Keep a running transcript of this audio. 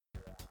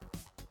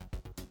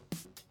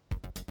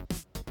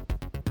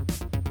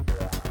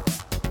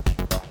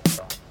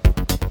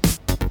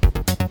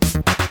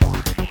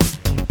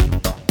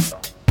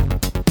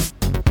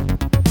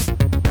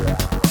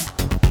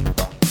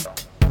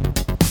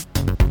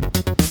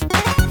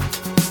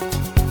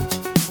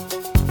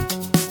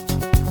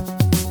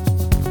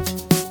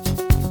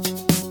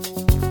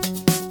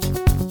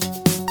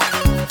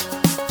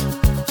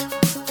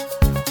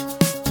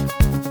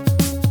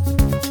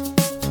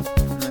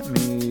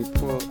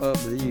up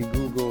the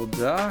Google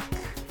Doc.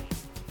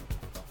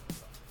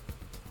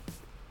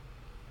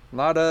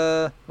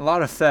 A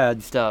lot of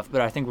sad stuff,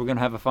 but I think we're gonna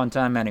have a fun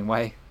time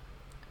anyway.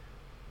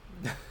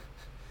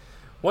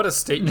 What a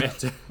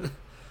statement.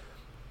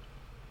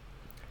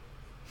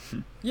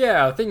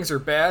 Yeah, things are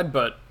bad,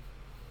 but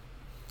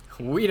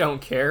we don't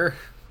care.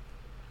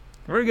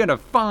 We're gonna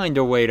find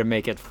a way to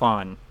make it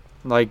fun.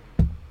 Like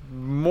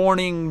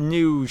morning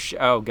news.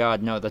 Oh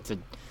god, no, that's a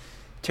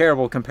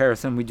terrible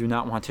comparison we do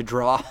not want to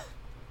draw.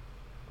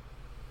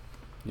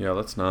 Yeah,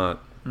 let's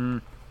not.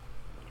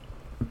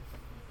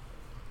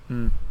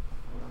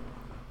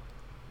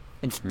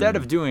 Instead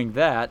of doing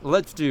that,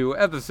 let's do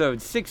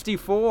episode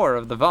 64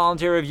 of the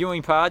Voluntary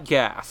Viewing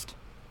Podcast.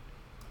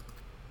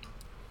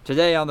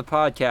 Today on the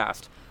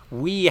podcast,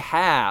 we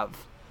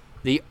have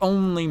the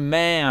only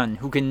man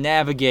who can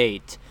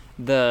navigate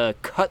the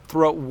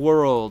cutthroat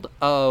world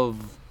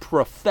of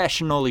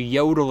professional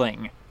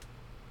yodeling,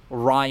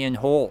 Ryan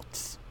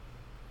Holtz.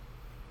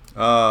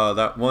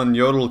 That one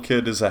Yodel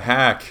kid is a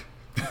hack.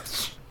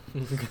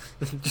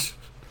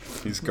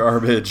 He's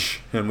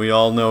garbage, and we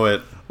all know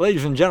it.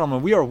 Ladies and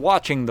gentlemen, we are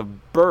watching the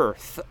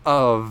birth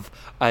of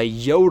a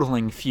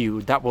yodeling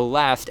feud that will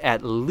last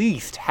at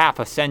least half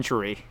a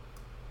century.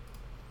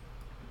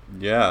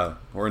 Yeah,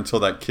 or until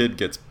that kid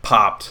gets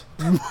popped.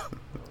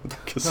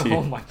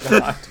 Oh my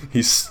god.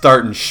 He's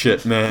starting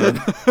shit,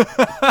 man.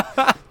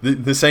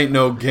 This ain't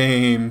no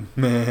game,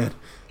 man.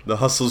 The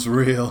hustle's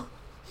real.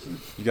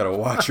 You gotta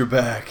watch your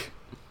back.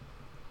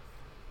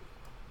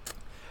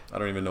 I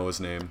don't even know his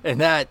name.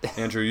 And that...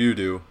 Andrew, you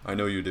do. I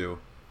know you do.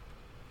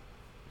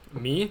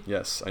 Me?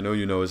 Yes, I know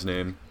you know his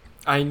name.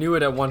 I knew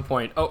it at one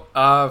point. I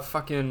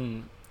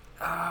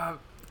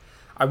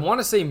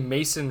want to say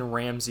Mason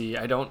Ramsey.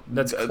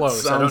 That's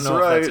close. I don't know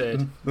if that's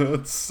it.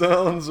 That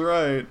sounds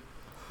right.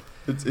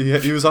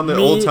 He was on the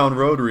Old Town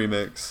Road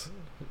remix.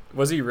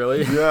 Was he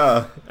really?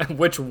 Yeah.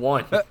 Which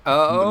one?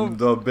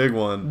 The big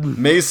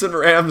one. Mason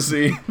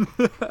Ramsey.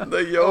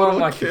 The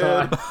Yodel kid.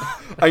 God.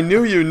 I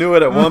knew you knew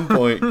it at one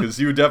point because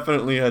you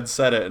definitely had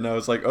said it, and I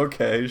was like,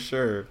 okay,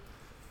 sure.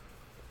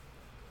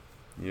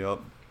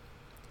 Yep.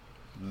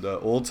 The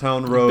Old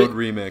Town Road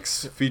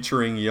remix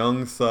featuring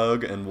Young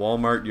Thug and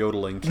Walmart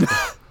Yodeling Kid.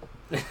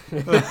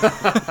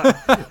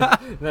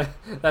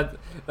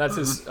 That's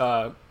his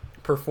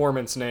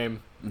performance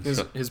name.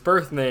 His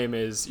birth name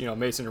is,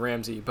 Mason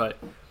Ramsey, but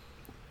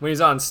when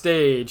he's on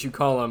stage, you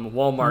call him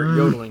Walmart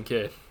Yodeling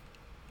Kid.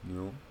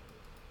 No.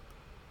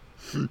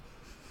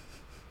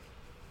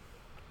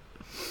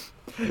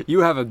 You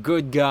have a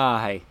good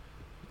guy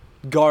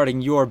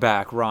guarding your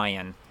back,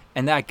 Ryan,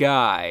 and that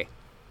guy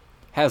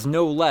has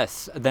no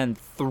less than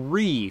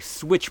 3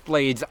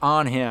 switchblades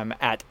on him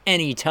at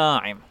any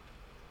time.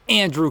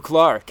 Andrew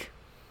Clark.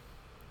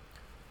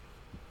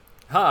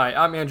 Hi,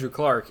 I'm Andrew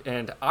Clark,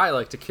 and I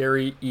like to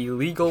carry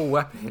illegal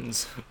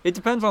weapons. It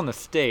depends on the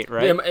state,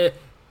 right?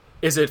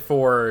 Is it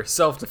for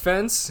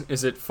self-defense?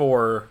 Is it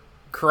for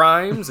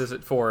crimes? Is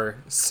it for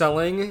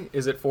selling?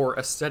 Is it for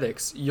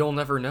aesthetics? You'll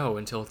never know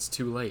until it's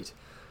too late.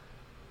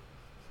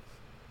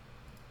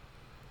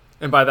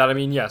 And by that I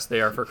mean, yes, they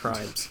are for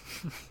crimes.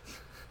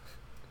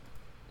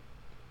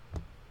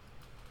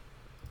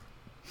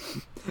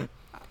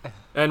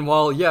 And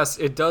while, yes,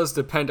 it does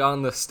depend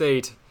on the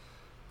state,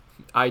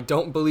 I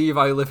don't believe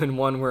I live in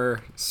one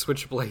where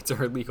switchblades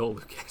are illegal,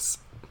 Lucas.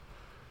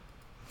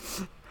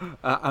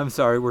 I'm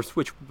sorry, where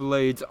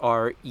switchblades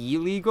are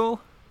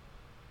illegal?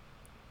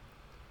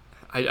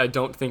 I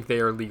don't think they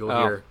are legal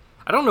here.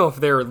 I don't know if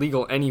they're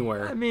legal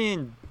anywhere. I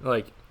mean,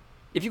 like,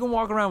 if you can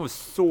walk around with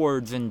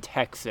swords in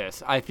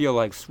Texas, I feel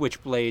like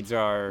switchblades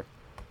are...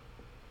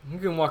 You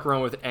can walk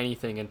around with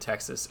anything in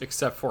Texas,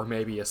 except for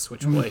maybe a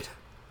switchblade.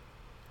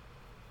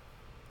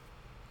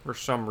 For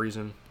some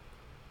reason.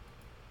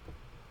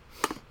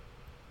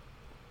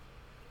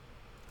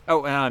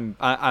 Oh, and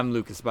I'm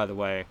Lucas, by the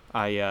way.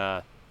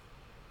 I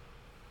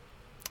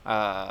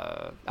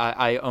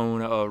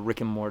own a Rick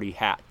and Morty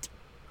hat.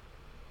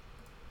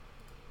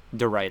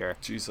 The writer.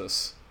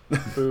 Jesus.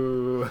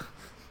 Boo.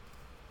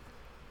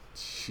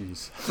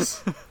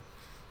 Jesus.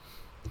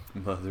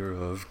 Mother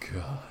of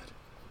God.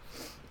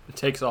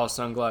 Takes off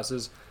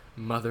sunglasses.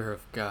 Mother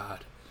of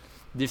God.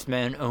 This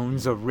man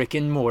owns a Rick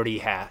and Morty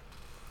hat.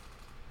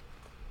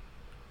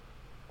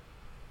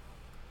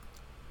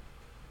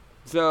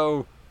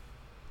 So,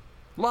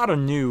 a lot of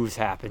news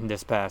happened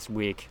this past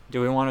week.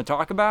 Do we want to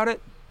talk about it?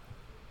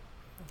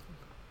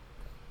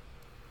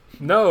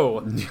 No.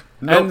 Nope.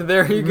 And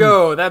there you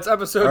go. That's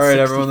episode 64. All right,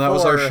 everyone, that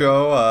was our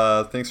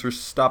show. Thanks for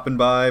stopping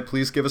by.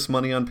 Please give us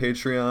money on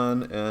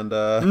Patreon,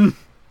 and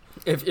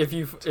if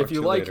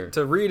you like later.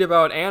 to read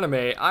about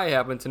anime, I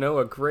happen to know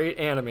a great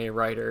anime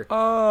writer.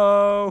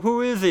 Oh, who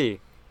is he?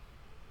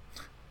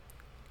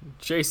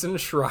 Jason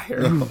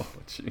Schreier. Oh,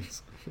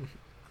 jeez.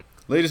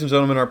 Ladies and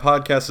gentlemen, our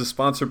podcast is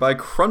sponsored by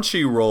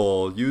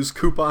Crunchyroll. Use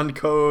coupon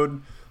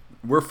code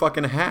We're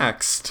Fucking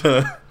Hacks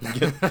to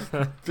get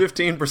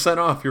 15%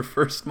 off your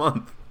first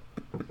month.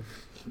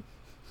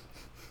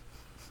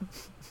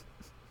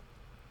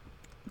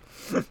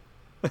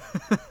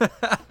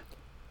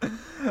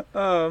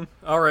 All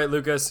right,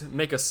 Lucas,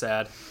 make us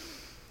sad.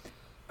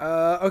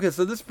 Okay,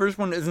 so this first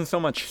one isn't so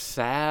much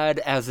sad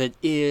as it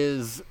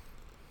is,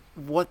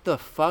 what the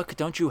fuck?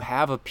 Don't you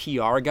have a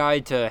PR guy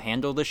to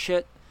handle this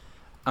shit?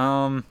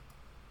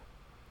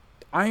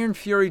 Iron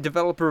Fury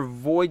developer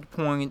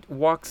Voidpoint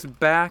walks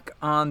back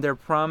on their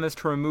promise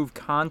to remove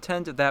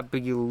content that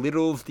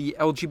belittles the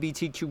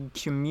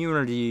LGBTQ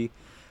community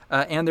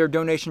and their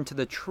donation to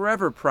the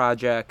Trevor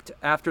Project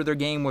after their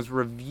game was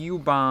review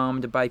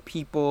bombed by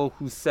people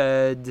who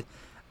said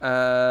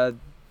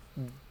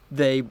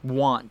they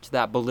want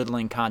that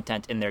belittling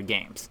content in their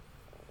games.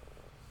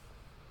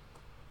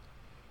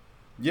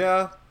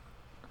 Yeah,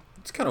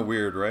 it's kind of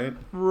weird, right?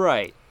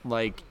 Right.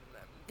 Like,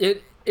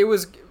 It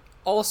was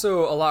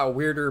also a lot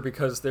weirder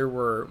because there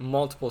were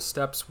multiple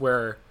steps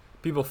where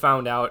people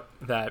found out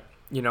that,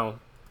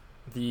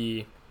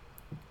 the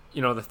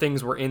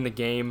things were in the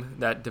game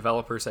that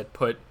developers had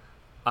put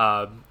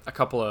a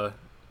couple of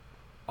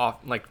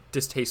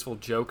distasteful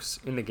jokes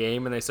in the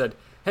game, and they said,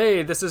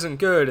 hey, this isn't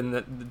good, and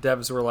the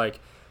devs were like,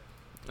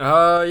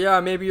 yeah,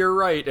 maybe you're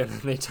right, and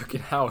then they took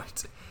it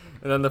out.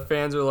 And then the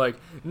fans were like,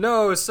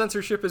 no,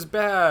 censorship is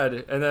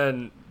bad. And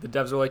then the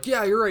devs were like,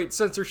 yeah, you're right,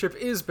 censorship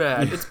is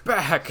bad. It's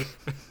back.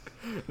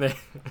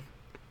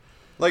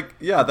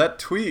 Yeah, that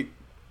tweet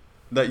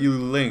that you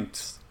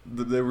linked,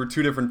 there were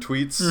two different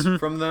tweets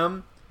from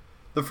them.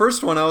 The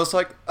first one, I was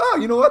like, oh,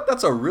 you know what?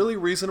 That's a really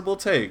reasonable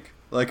take.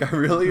 Like, I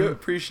really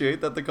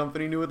appreciate that the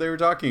company knew what they were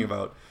talking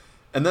about.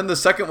 And then the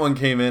second one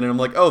came in, and I'm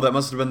like, oh, that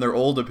must have been their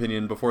old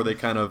opinion before they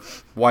kind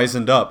of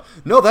wizened up.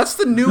 No, that's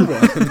the new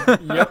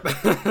one. Yep.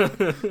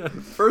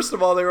 First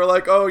of all, they were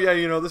like, oh,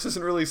 yeah, this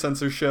isn't really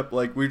censorship.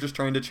 Like, we're just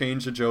trying to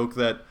change a joke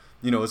that,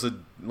 is a,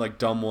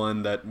 dumb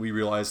one that we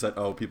realize that,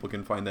 oh, people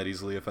can find that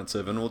easily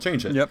offensive, and we'll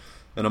change it. Yep.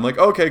 And I'm like,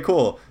 okay,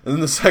 cool. And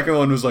then the second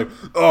one was like,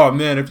 oh,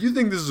 man, if you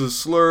think this is a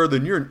slur,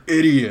 then you're an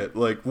idiot.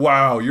 Like,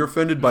 wow, you're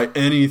offended by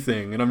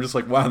anything. And I'm just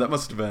like, wow, that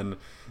must have been...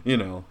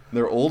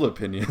 their old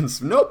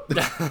opinions. Nope.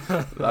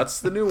 That's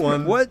the new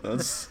one. What?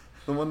 That's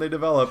the one they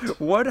developed.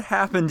 what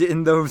happened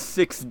in those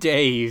 6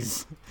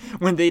 days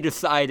when they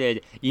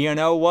decided, you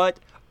know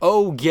what?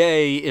 Oh,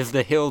 gay is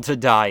the hill to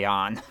die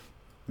on.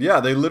 Yeah,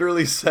 they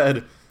literally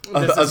said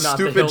This a is not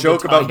the hill stupid to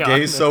joke die about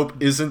gay on.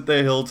 soap isn't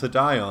the hill to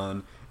die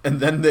on. And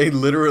then they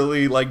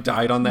literally,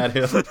 died on that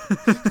hill.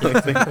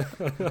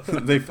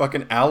 They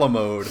fucking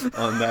Alamoed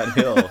on that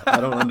hill.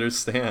 I don't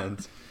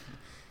understand.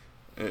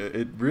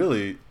 It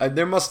really...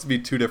 there must be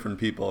two different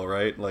people,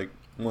 right? Like,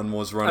 one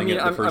was running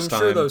it the first time.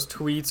 I'm sure those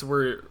tweets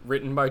were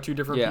written by two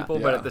different people,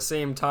 but at the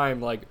same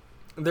time,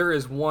 there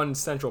is one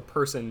central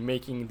person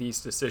making these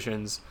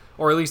decisions,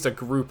 or at least a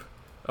group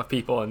of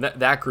people, and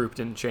that group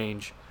didn't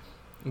change.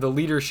 The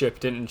leadership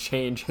didn't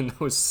change in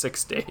those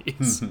 6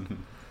 days.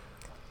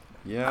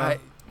 Yeah.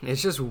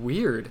 It's just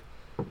weird.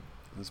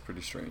 It's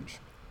pretty strange.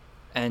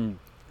 And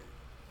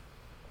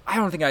I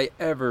don't think I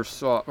ever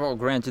saw... Well,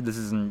 granted, this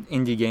is an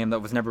indie game that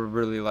was never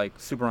really,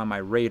 super on my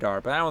radar,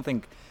 but I don't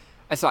think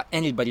I saw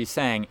anybody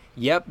saying,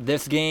 yep,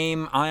 this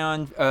game,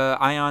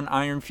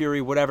 Iron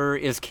Fury, whatever,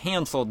 is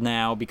canceled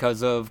now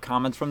because of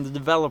comments from the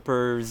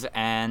developers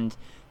and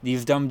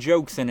these dumb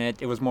jokes in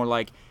it. It was more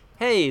like,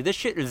 hey, this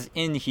shit is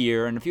in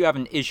here, and if you have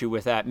an issue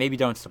with that, maybe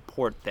don't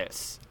support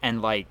this.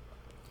 And,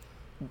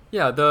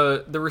 Yeah,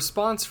 the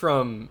response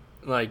from,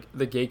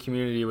 the gay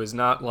community was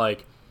not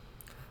like,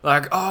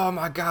 oh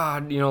my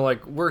god,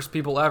 worst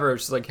people ever.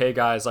 It's just like, hey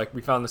guys,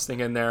 we found this thing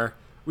in there.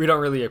 We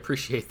don't really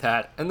appreciate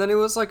that. And then it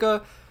was like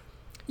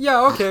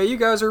yeah, okay, you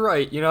guys are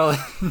right,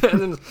 And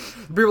then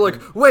people were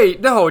like, wait,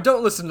 no,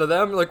 don't listen to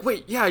them. Like,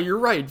 wait, yeah, you're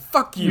right.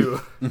 Fuck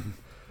you.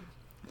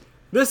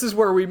 This is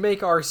where we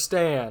make our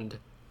stand.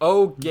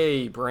 Oh,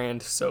 gay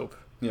brand soap.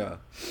 Yeah.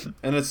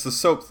 And it's the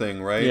soap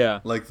thing, right?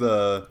 Yeah. Like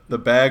the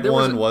bag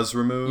was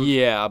removed.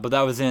 yeah, but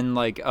that was in,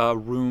 a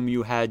room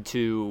you had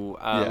to,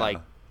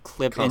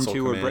 clip Console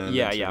into or... command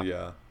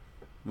Yeah.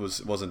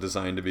 Wasn't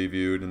designed to be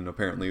viewed, and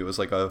apparently it was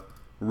a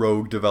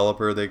rogue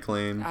developer, they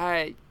claim.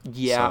 So.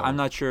 I'm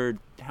not sure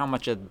how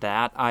much of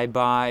that I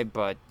buy,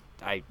 but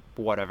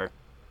whatever.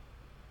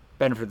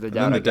 Benefit of the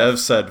doubt. And then the devs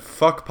said,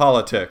 fuck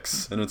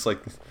politics. And it's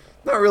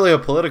not really a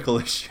political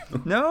issue.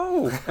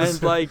 No,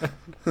 and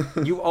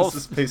you also...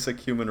 This is basic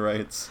human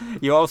rights.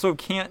 You also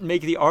can't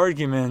make the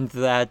argument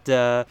that,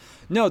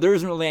 no, there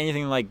isn't really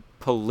anything,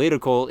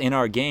 political in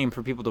our game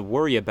for people to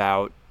worry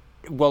about,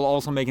 while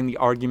also making the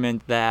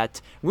argument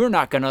that we're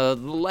not going to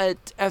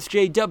let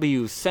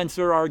SJW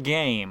censor our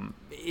game.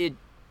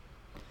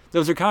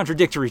 Those are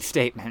contradictory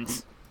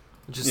statements.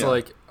 Just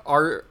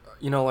our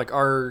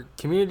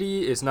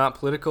community is not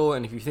political,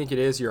 and if you think it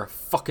is, you're a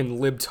fucking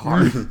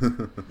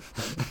libtard.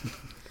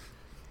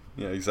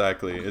 Yeah,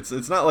 exactly.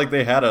 It's not like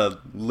they had a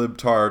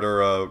libtard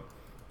or a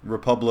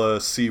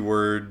Republic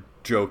C-word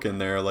joke in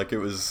there. It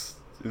was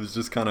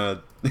just kind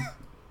of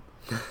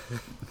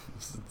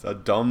a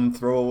dumb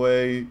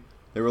throwaway.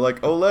 They were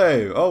like,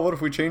 Olay! Oh, what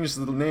if we change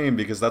the name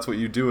because that's what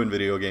you do in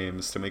video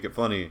games to make it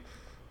funny?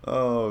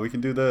 oh, we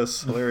can do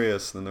this,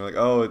 hilarious. And then they're like,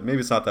 oh, maybe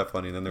it's not that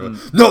funny. And then they're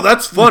like, no,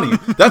 that's funny.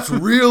 That's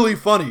really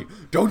funny.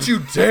 Don't you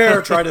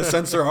dare try to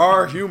censor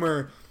our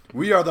humor.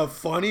 We are the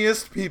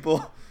funniest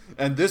people,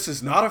 and this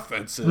is not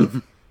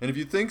offensive. And if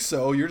you think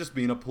so, you're just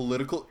being a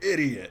political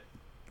idiot.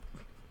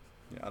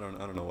 Yeah, I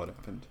don't know what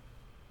happened.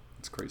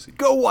 It's crazy.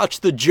 Go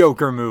watch the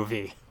Joker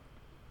movie.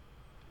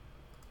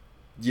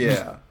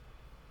 Yeah.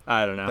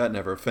 I don't know. That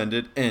never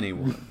offended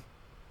anyone.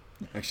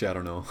 Actually, I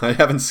don't know. I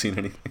haven't seen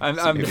anything.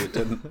 So maybe it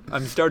didn't.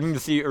 I'm starting to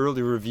see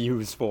early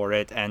reviews for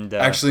it, and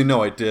Actually,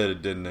 no, it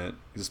did, didn't it?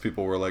 Because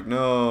people were like,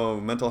 "No,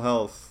 mental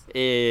health."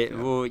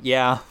 Well,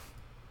 yeah.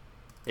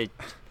 It.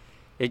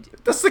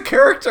 That's the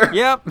character.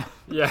 Yep.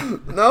 Yeah.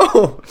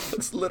 No,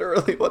 that's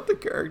literally what the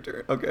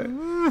character. Okay,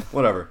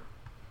 whatever.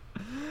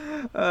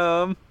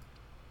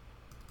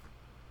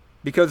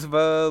 Because of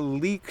a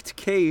leaked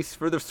case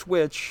for the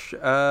Switch,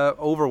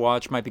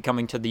 Overwatch might be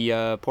coming to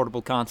the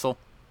portable console.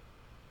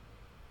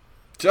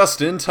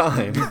 Just in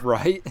time.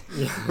 Right?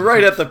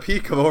 Right at the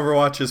peak of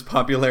Overwatch's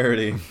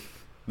popularity.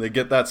 They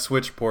get that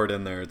Switch port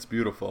in there. It's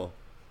beautiful.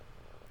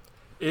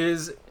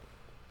 Is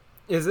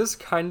this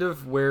kind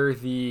of where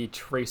the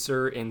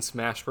Tracer in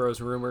Smash Bros.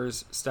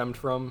 Rumors stemmed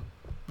from?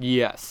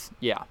 Yes.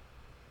 Yeah.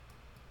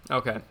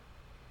 Okay.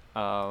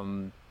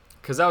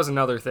 Because that was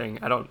another thing.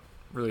 I don't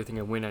really think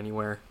it went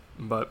anywhere,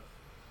 but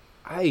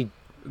I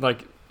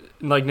like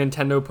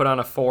Nintendo put on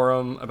a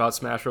forum about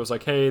Smash Bros.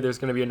 Like, hey, there's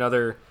going to be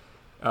another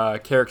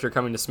character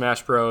coming to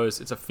Smash Bros.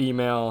 It's a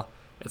female.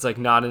 It's like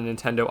not a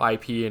Nintendo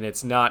IP, and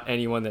it's not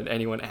anyone that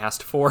anyone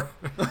asked for.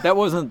 that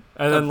wasn't.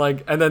 And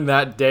then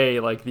that day,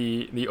 like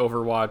the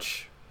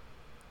Overwatch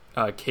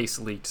case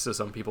leaked, so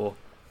some people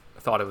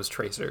thought it was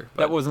Tracer.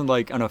 But That wasn't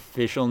like an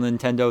official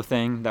Nintendo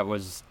thing. That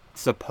was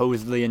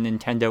supposedly a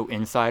Nintendo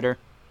insider.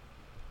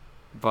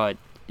 But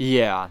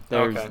yeah,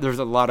 there's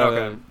a lot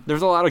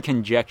of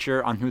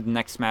conjecture on who the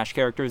next Smash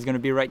character is going to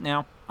be right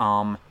now.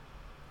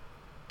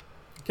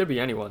 Could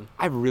be anyone.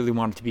 I really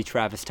want it to be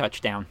Travis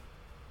Touchdown.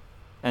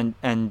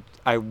 And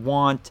I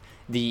want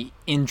the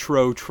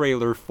intro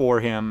trailer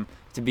for him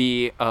to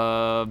be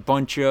a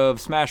bunch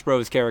of Smash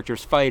Bros.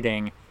 Characters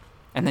fighting,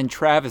 and then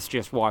Travis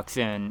just walks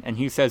in, and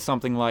he says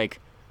something like,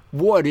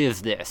 "What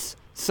is this?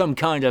 Some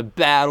kind of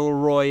battle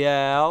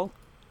royale?"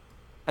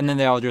 And then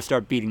they all just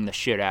start beating the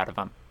shit out of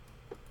him.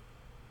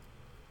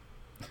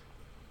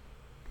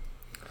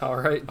 All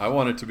right. I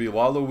want it to be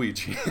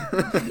Waluigi.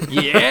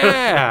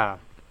 Yeah!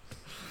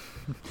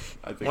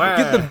 I think Wow.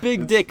 Get the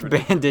Big Dick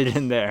Bandit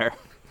in there.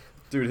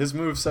 dude, his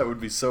moveset would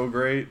be so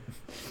great.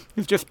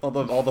 It's just All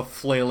the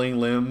flailing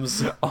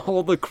limbs.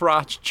 all the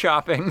crotch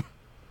chopping.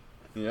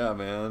 Yeah,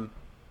 man.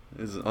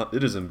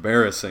 It is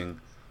embarrassing.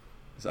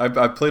 I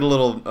played a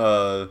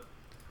little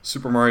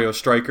Super Mario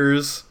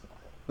Strikers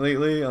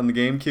lately on the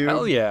GameCube.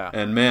 Hell yeah.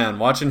 And man,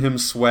 watching him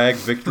swag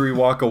victory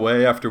walk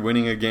away after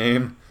winning a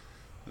game,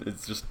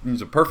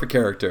 he's a perfect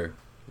character.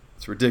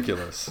 It's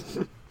ridiculous.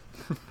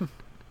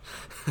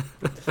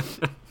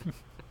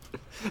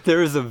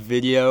 There is a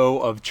video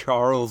of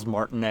Charles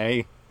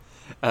Martinet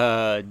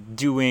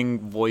doing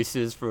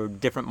voices for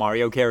different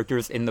Mario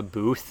characters in the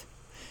booth,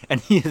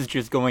 and he is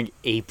just going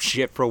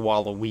apeshit for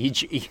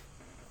Waluigi.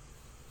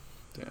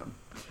 Damn.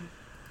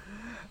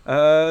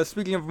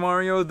 Speaking of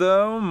Mario,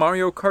 though,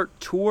 Mario Kart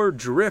Tour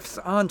drifts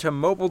onto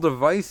mobile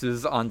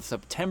devices on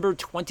September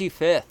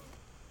 25th.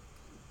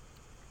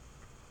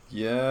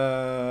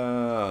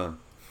 Yeah.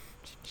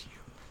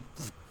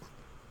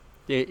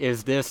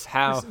 Is this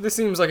how... This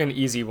seems like an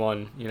easy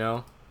one, you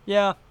know?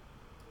 Yeah.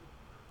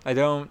 I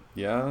don't...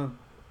 Yeah.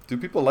 Do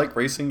people like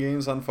racing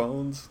games on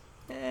phones?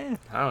 I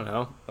don't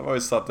know. I've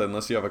always thought that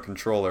unless you have a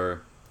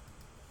controller,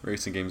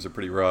 racing games are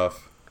pretty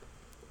rough.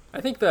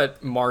 I think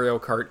that Mario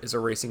Kart is a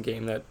racing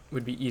game that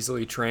would be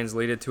easily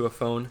translated to a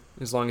phone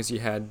as long as you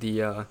had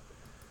the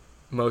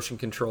motion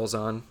controls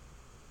on.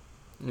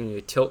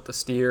 You tilt the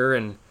steer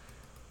and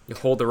you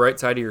hold the right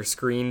side of your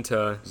screen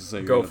to So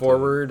you're go gonna have to-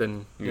 forward,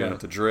 and You're going to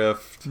have to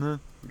drift. Nah.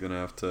 You're going to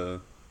have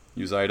to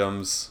use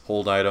items,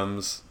 hold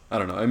items. I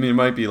don't know. I mean, it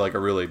might be like a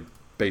really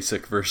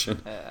basic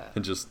version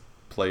and just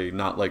play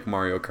not like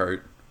Mario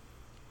Kart.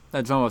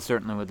 That's almost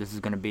certainly what this is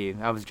going to be.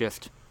 I was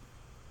just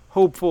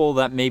hopeful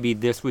that maybe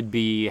this would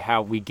be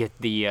how we get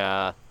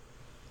the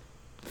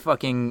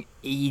fucking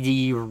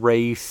 80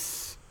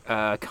 race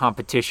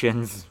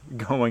competitions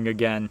going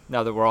again,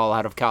 now that we're all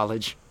out of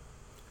college.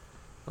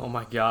 oh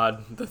my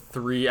god, the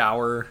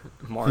 3-hour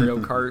Mario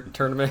Kart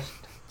tournament.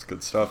 It's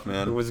good stuff, It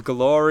man. was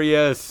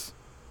glorious.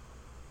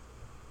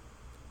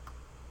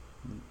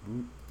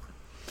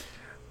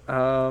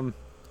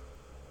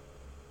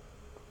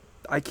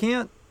 I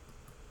can't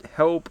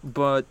help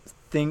but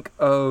think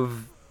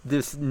of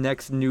this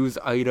next news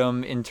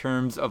item in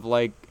terms of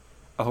like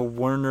a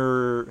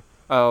Werner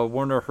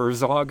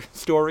Herzog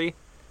story.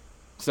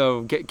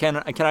 So can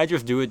I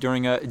just do it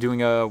doing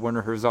a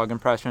Werner Herzog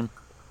impression?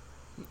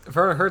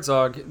 Werner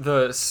Herzog,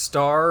 the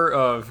star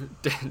of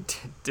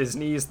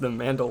Disney's The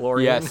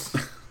Mandalorian. Yes.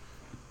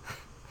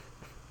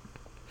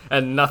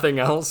 And nothing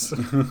else.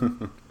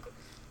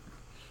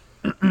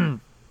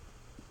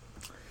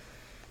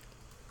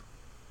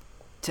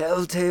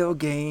 Telltale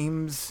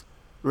Games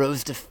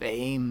rose to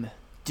fame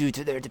due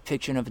to their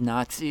depiction of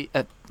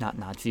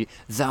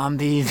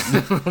zombies.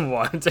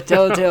 What?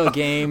 Telltale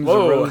Games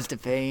Whoa. rose to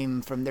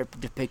fame from their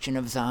depiction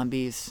of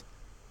zombies.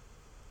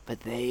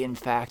 But they, in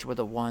fact, were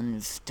the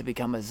ones to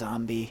become a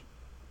zombie.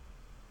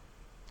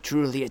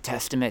 Truly a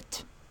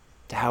testament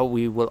to how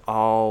we will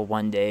all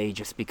one day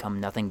just become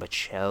nothing but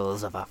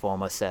shells of our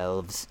former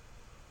selves.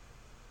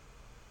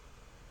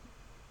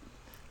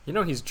 You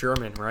know he's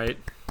German, right?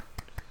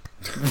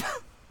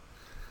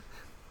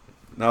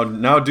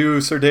 Now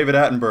do Sir David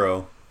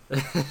Attenborough.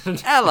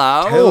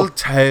 Hello!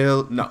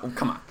 Telltale... No,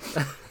 come on.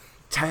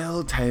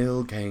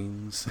 Telltale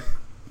Games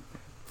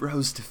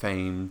rose to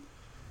fame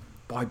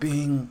by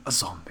being a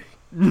zombie.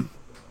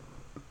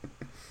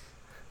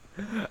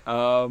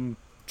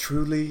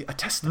 Truly a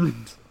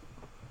testament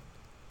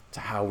to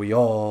how we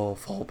all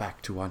fall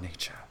back to our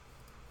nature.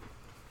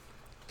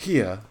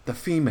 Here, the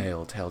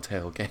female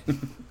Telltale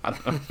Game. I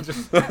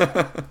don't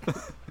know.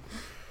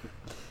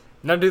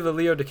 Now do the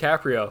Leo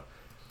DiCaprio.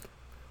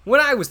 When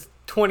I was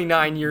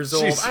 29 years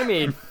old, Jeez. I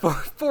made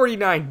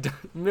 $49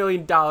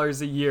 million a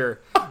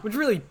year, which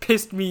really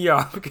pissed me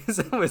off because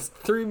I was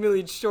 $3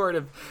 million short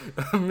of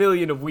 $1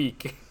 million a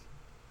week.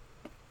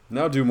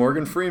 Now do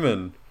Morgan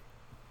Freeman.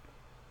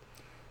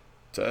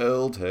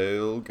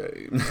 Telltale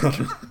Game.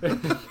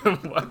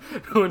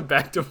 Went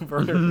back to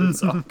Werner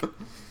Herzog.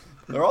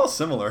 They're all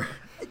similar.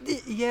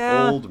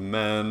 Yeah. Old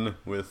men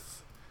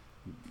with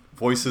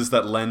voices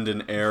that lend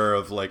an air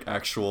of like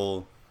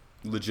actual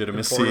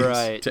legitimacy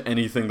Right. to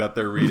anything that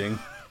they're reading.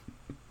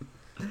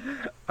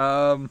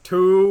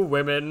 2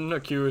 women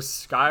accuse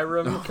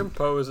Skyrim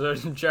composer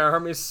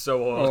Jeremy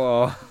Soule.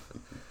 Oh.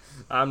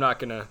 I'm not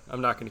gonna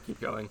keep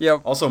going.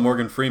 Yep. Also,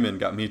 Morgan Freeman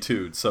got me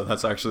too'd, so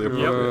that's actually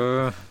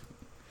appropriate.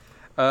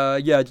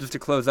 Yeah, just to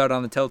close out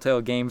on the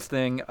Telltale Games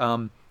thing,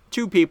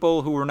 2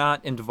 people who were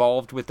not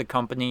involved with the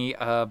company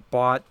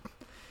bought.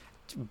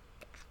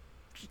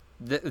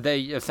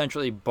 They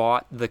essentially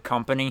bought the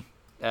company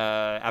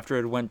after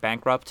it went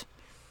bankrupt,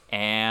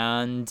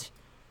 and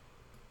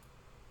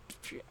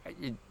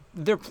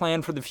their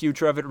plan for the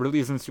future of it really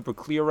isn't super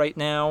clear right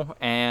now,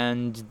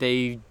 and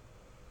they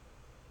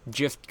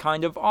just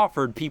kind of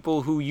offered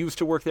people who used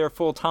to work there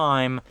full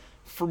time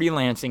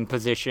freelancing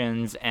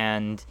positions,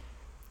 and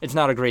it's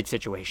not a great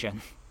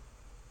situation.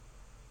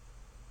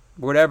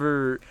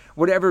 Whatever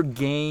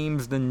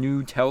games the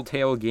new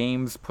Telltale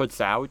Games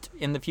puts out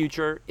in the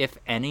future, if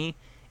any,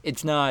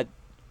 it's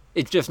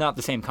just not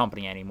the same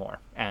company anymore.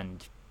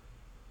 And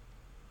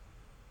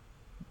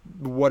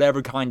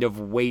whatever kind of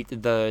weight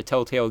the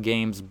Telltale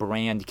Games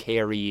brand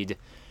carried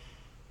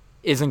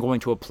isn't going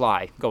to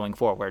apply going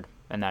forward.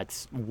 And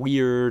that's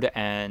weird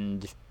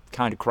and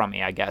kind of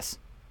crummy, I guess.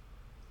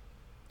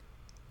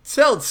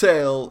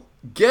 Telltale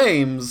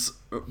Games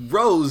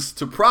rose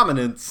to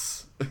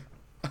prominence.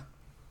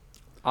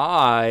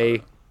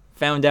 I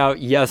found out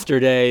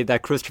yesterday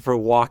that Christopher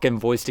Walken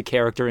voiced a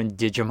character in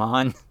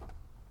Digimon.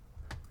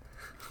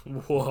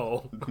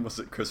 Whoa. Was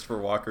it Christopher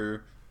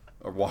Walker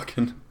or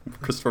Walken?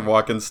 Christopher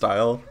Walken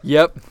style?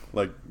 Yep.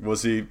 Like,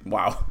 was he?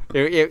 Wow.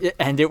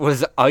 And it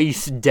was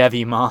Ice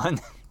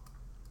Devimon.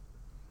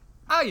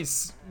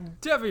 Ice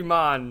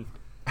Devimon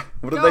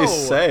What did Go. they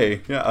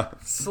say? Yeah.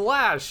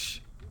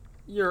 slash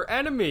your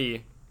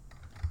enemy,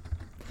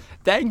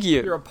 Thank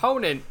you. your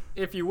opponent,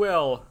 if you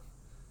will,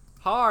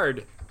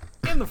 hard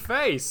in the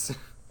face.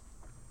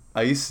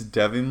 Ice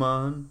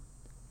Devimon?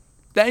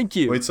 Thank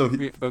you. Wait, so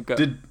Okay.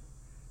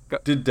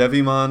 did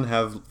Devimon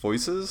have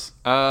voices?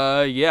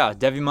 Yeah,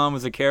 Devimon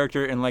was a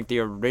character in like the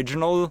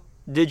original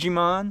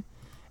Digimon,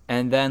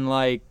 and then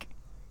like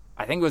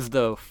I think it was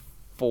the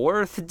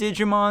 4th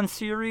Digimon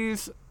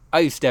series,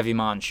 Ice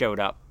Devimon showed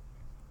up.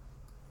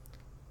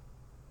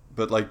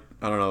 But like,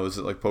 I don't know, is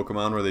it like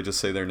Pokemon where they just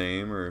say their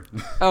name or?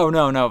 Oh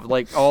no,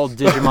 like all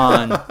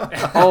Digimon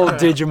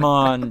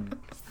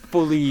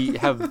fully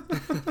have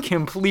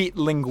complete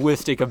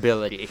linguistic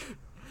ability.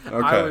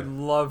 Okay. I would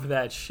love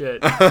that shit.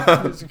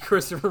 It's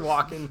Christopher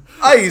Walken.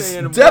 Ice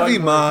saying one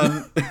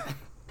Devimon!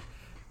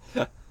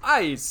 word.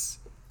 Ice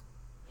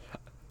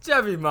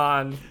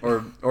Devimon.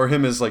 or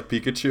him as like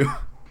Pikachu.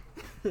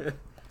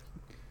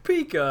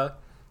 Pika.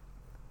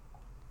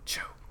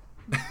 Cho.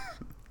 You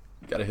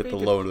gotta hit the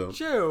low though.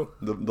 Chew.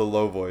 The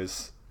low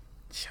voice.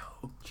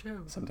 Cho.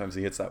 Chew. Sometimes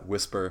he hits that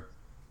whisper.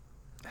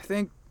 I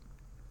think.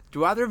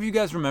 Do either of you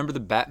guys remember the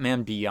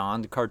Batman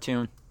Beyond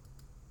cartoon?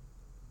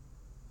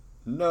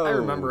 No. I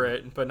remember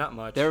it, but not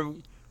much.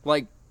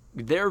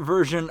 Their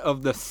version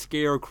of the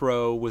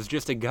Scarecrow was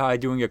just a guy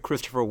doing a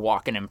Christopher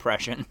Walken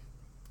impression.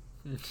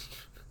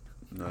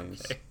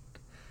 Nice. Okay.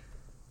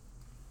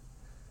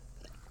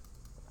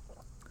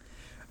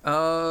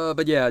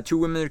 But yeah, 2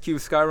 women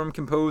accused Skyrim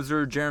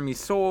composer Jeremy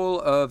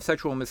Soule of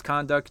sexual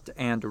misconduct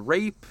and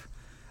rape.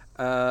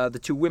 The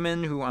 2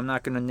 women, who I'm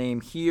not going to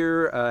name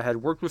here, had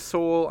worked with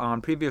Soule on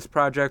previous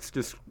projects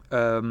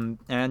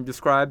and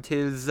described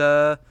his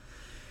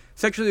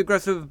sexually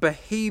aggressive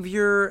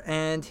behavior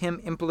and him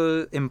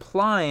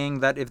implying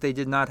that if they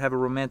did not have a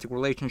romantic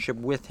relationship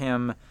with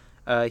him,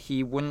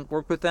 he wouldn't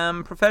work with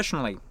them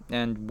professionally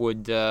and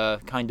would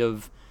kind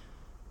of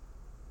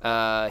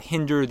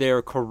hinder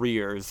their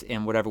careers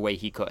in whatever way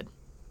he could.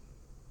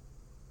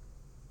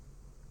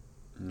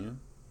 Yeah.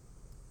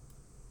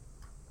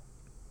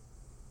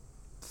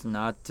 It's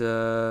not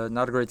a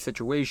great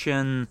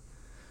situation.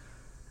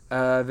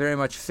 Very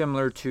much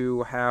similar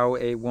to how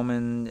a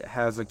woman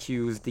has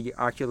accused the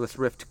Oculus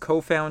Rift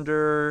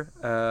co-founder,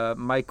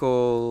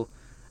 Michael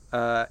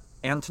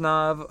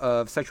Antonov,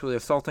 of sexually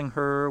assaulting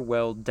her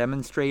while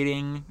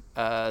demonstrating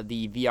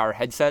the VR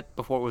headset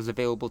before it was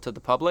available to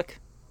the public.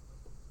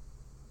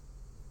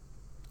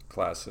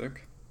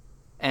 Classic.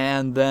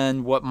 And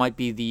then what might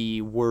be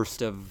the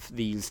worst of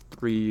these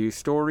three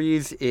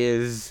stories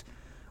is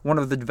one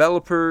of the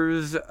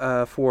developers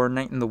for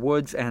Night in the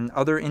Woods and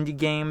other indie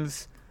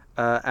games,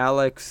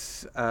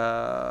 Alex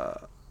Holka,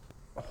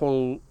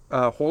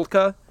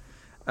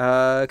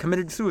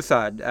 committed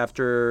suicide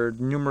after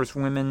numerous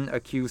women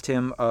accused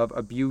him of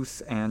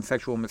abuse and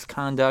sexual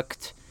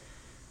misconduct.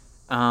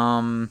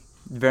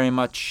 Very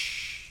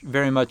much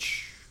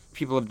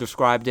people have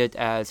described it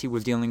as he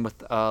was dealing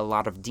with a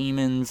lot of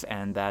demons,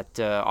 and that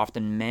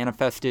often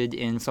manifested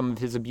in some of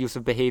his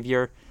abusive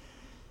behavior,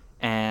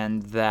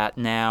 and that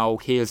now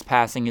his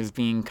passing is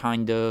being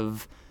kind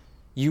of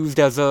used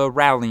as a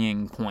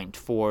rallying point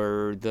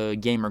for the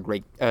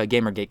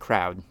Gamergate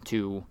crowd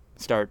to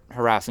start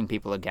harassing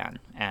people again.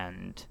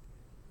 And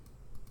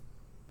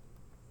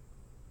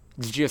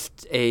it's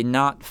just a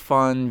not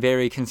fun,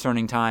 very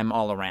concerning time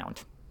all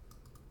around.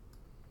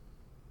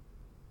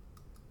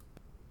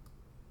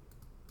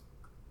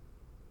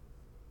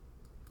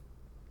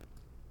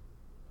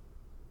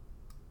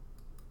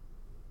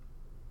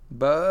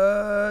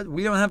 But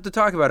we don't have to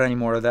talk about any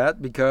more of that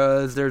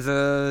because there's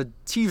a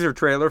teaser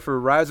trailer for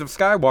Rise of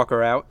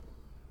Skywalker out.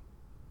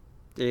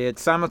 It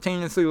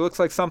simultaneously looks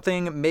like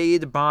something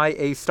made by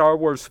a Star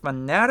Wars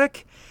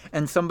fanatic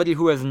and somebody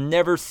who has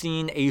never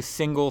seen a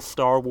single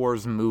Star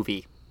Wars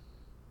movie.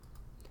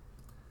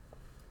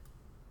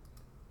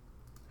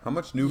 How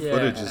much new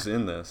footage is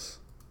in this?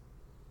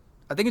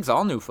 I think it's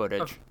all new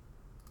footage.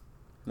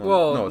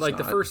 Well, no, it's like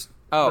not.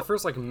 the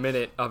first like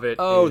minute of it.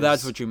 Oh, is,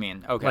 that's what you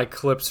mean. Okay. Like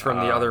clips from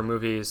the other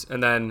movies,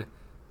 and then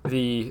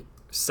the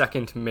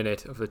second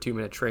minute of the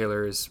 2-minute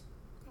trailer is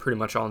pretty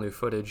much all new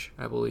footage,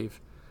 I believe.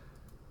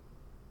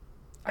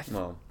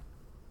 Well,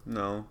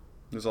 no.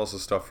 There's also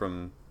stuff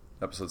from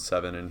episode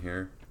 7 in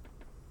here.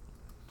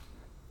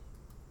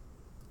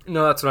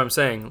 No, that's what I'm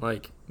saying.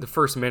 Like the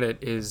first minute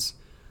is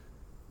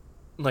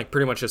like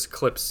pretty much just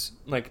clips,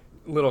 like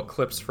little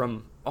clips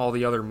from all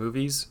the other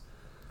movies.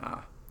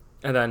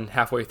 And then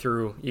halfway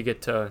through, you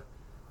get to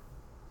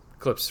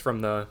clips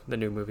from the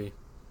new movie.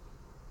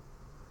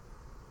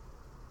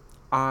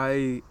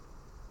 I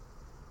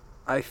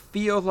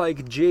feel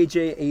like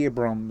J.J.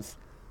 Abrams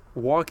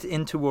walked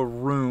into a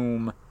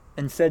room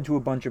and said to a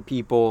bunch of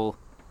people,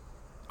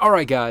 "All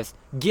right, guys,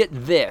 get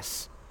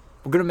this.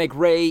 We're going to make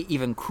Rey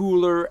even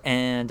cooler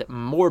and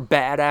more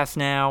badass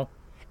now.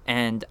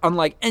 And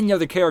unlike any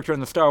other character in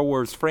the Star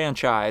Wars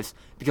franchise,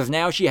 because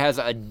now she has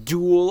a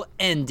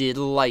dual-ended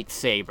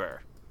lightsaber."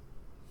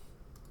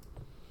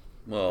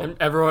 Well,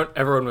 And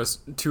everyone was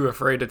too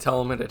afraid to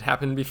tell him it had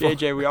happened before.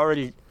 JJ, we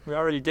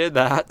already did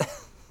that.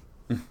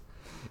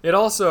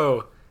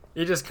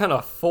 It just kind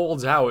of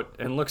folds out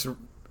and looks.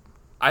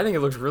 I think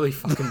it looks really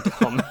fucking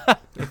dumb.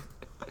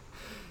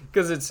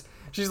 Because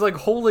she's like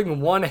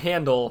holding one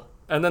handle,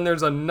 and then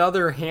there's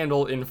another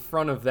handle in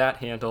front of that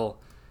handle,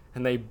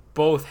 and they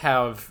both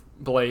have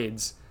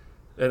blades,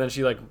 and then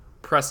she like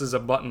presses a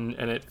button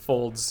and it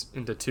folds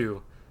into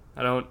two.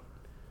 I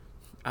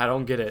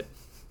don't get it.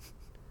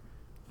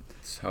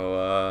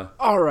 So,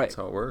 All right. that's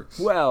how it works.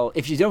 Well,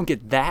 if you don't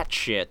get that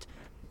shit,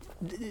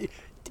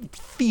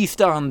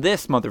 feast on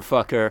this,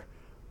 motherfucker.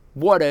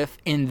 What if,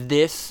 in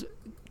this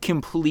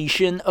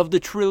completion of the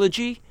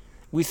trilogy,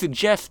 we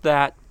suggest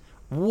that,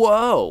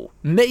 whoa,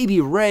 maybe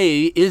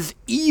Rey is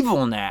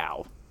evil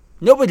now?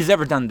 Nobody's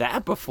ever done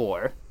that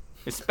before,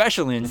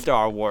 especially in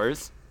Star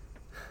Wars.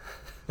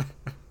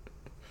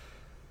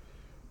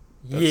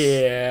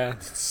 Yeah.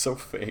 It's so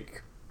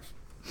fake.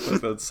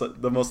 Like, that's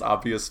the most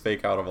obvious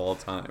fake out of all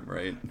time,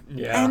 right?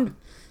 Yeah. And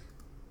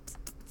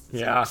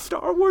Yeah.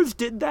 Star Wars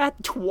did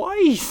that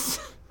twice.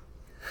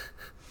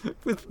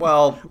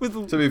 Well,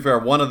 with- to be fair,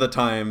 one of the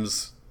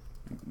times,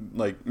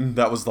 like,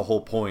 that was the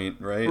whole point,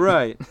 right?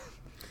 Right.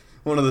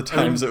 One of the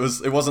times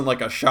it wasn't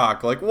like a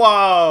shock, like,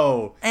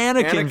 whoa,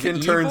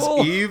 Anakin turns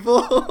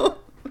evil?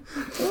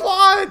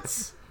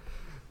 What?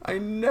 I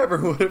never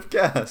would have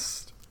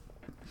guessed.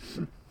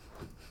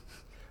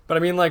 But I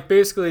mean, like,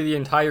 basically the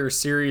entire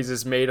series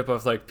is made up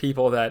of, like,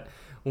 people that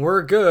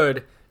were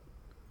good,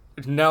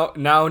 now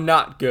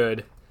not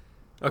good.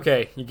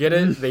 Okay, you get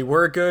it? They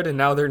were good, and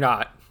now they're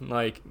not.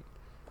 Like,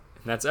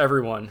 that's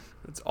everyone.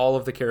 It's all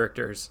of the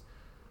characters.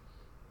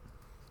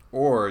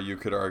 Or you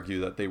could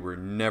argue that they were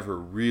never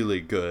really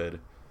good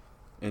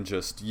and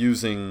just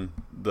using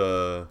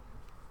the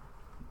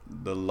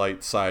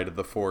light side of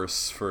the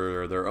Force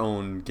for their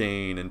own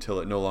gain until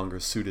it no longer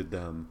suited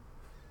them.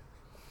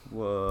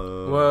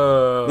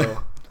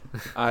 Whoa.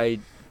 Whoa.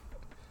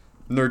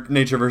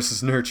 Nature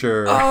versus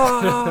nurture.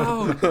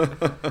 Oh!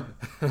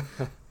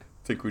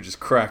 Think we just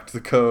cracked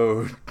the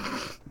code.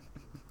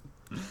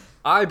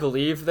 I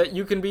believe that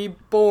you can be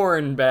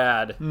born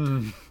bad.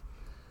 And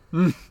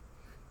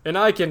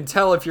I can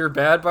tell if you're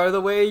bad by the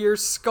way your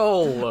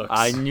skull looks.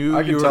 I can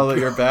tell that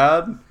you're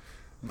bad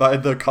by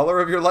the color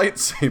of your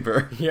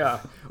lightsaber. Yeah.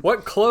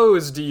 What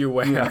clothes do you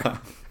wear? Yeah.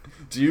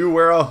 Do you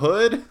wear a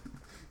hood?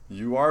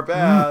 You are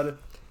bad.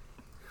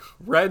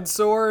 Red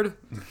sword?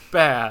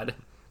 Bad.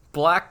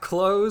 Black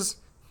clothes?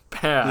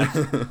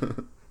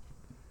 Bad.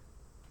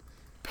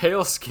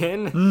 Pale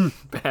skin?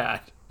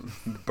 Bad.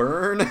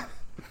 Burn?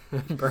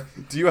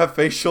 Do you have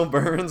facial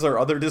burns or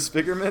other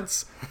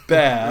disfigurements?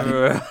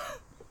 Bad.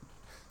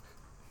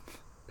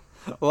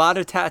 A lot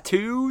of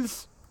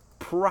tattoos?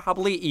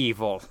 Probably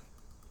evil.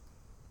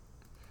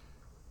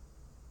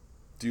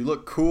 Do you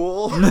look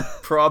cool?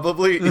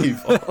 Probably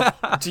evil.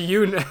 Do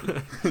you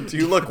Do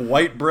you look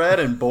white bread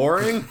and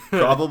boring?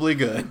 Probably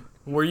good.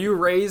 Were you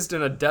raised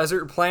in a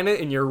desert planet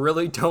and you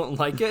really don't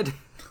like it?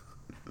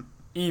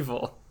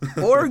 Evil.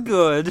 Or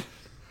good.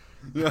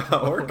 Yeah,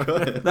 or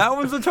good. That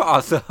was a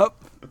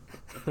toss-up.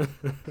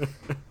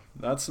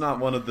 That's not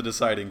one of the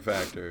deciding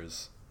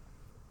factors.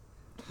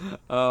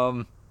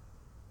 Also,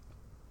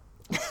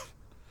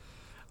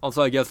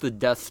 I guess the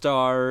Death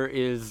Star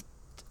is...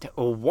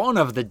 one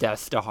of the Death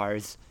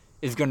Stars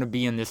is going to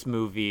be in this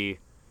movie,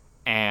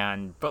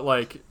 and... But,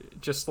 like,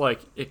 just,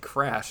 like, it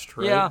crashed,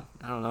 right? Yeah.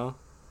 I don't know.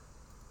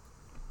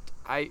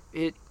 I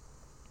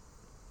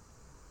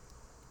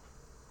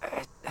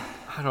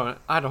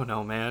don't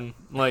know, man.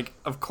 Like,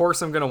 of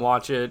course I'm going to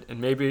watch it, and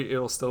maybe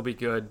it'll still be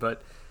good,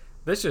 but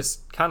this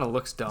just kind of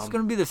looks dumb. It's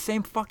going to be the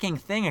same fucking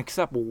thing,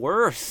 except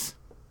worse.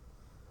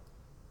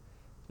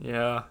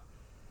 Yeah.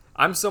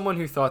 I'm someone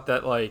who thought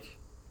that, like,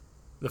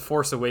 The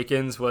Force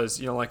Awakens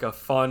was, you know, like a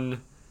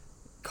fun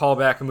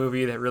callback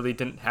movie that really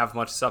didn't have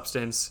much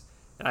substance.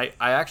 And I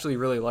actually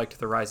really liked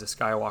The Rise of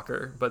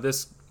Skywalker, but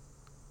this...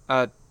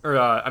 no,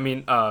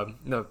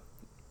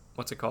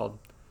 what's it called?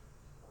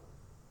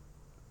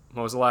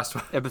 What was the last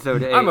one?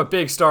 Episode 8. I'm a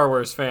big Star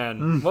Wars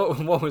fan.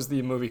 What was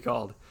the movie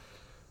called?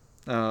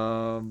 Why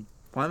am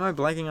I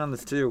blanking on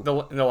this too? The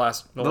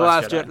last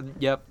Jedi.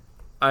 Yep.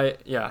 I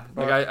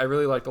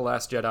really like The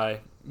Last Jedi,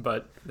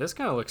 but this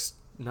kind of looks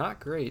not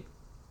great.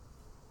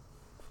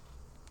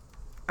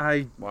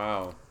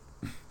 Wow.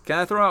 Can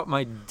I throw out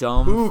my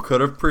dumb... Who could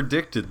have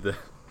predicted this?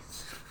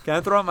 Can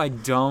I throw out my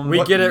dumb...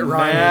 We get it,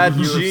 Ryan. Mad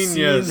You've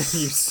genius.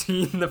 You've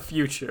seen the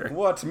future.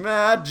 What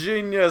mad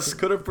genius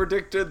could have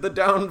predicted the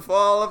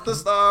downfall of the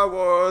Star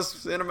Wars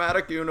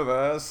cinematic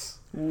universe?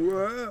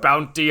 Whoa.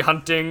 Bounty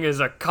hunting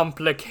is a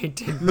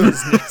complicated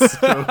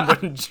business,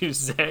 wouldn't you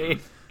say?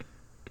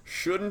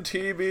 Shouldn't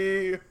he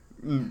be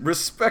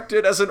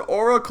respected as an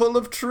oracle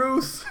of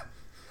truth?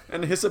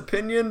 And his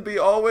opinion be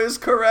always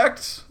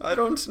correct? I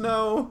don't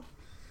know.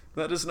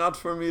 That is not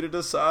for me to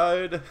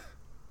decide.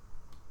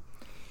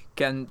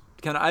 Can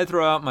I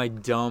throw out my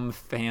dumb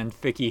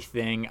fanficky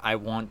thing I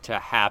want to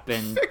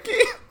happen?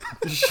 Ficky!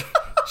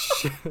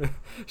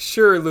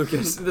 Sure,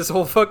 Lucas. This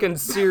whole fucking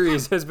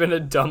series has been a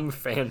dumb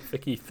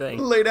fanficky thing.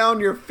 Lay down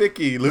your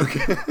ficky,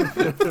 Lucas.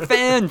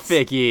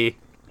 Fanficky.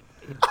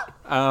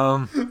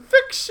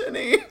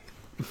 Fictiony.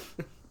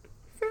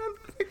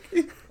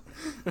 Fanficky.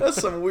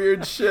 That's some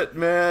weird shit,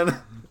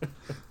 man.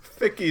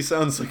 Ficky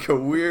sounds like a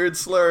weird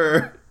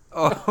slur.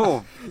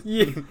 Oh.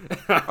 Yeah.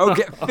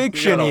 Okay,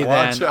 fictiony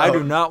watch then. I out.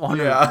 do not want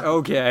to... Yeah.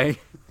 Okay.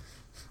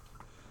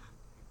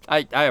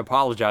 I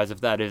apologize if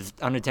that is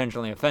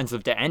unintentionally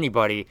offensive to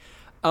anybody.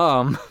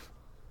 All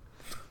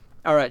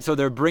right, so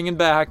they're bringing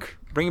back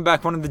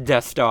one of the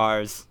Death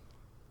Stars.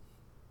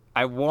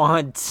 I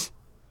want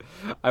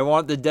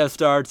the Death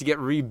Star to get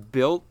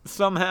rebuilt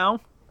somehow.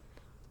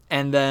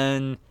 And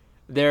then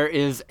there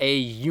is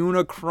a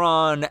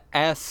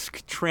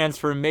Unicron-esque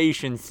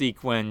transformation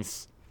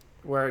sequence.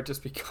 Where it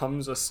just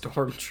becomes a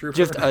stormtrooper.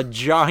 Just a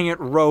giant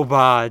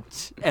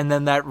robot, and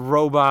then that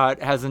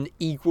robot has an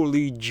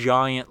equally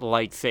giant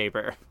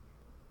lightsaber.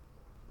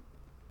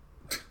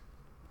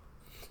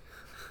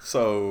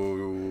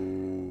 So...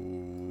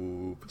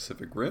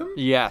 Pacific Rim?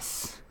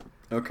 Yes.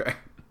 Okay.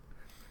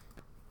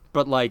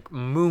 But like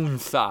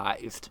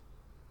moon-sized.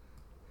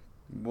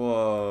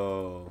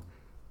 Whoa.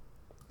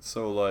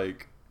 So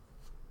like...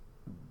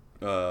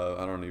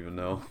 I don't even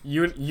know.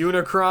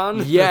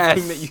 Unicron? Yes.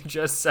 The thing that you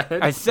just said?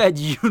 I said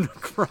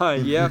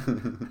Unicron, yep.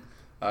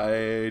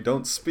 I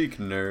don't speak,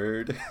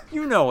 nerd.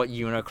 You know what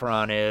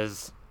Unicron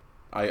is.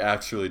 I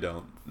actually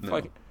don't. No,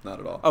 Fuck. not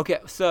at all. Okay,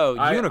 so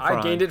Unicron...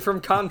 I gained it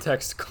from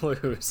context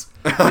clues.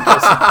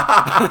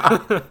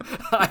 I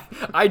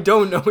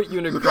don't know what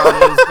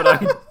Unicron is, but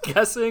I'm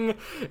guessing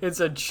it's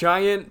a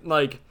giant,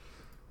 like,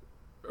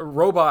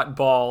 robot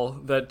ball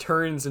that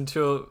turns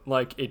into,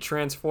 like, a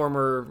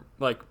transformer,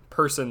 like,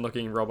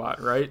 person-looking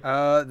robot, right?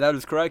 That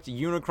is correct.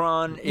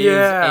 Unicron is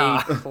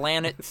Yeah. a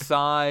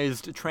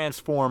planet-sized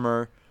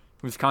transformer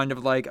who's kind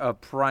of like a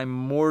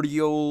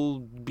primordial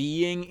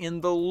being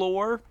in the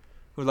lore.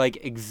 who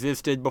like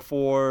existed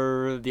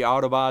before the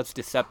Autobots,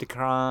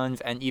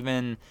 Decepticons, and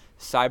even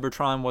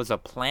Cybertron was a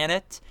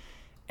planet.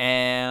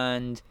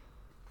 And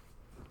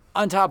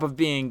on top of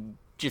being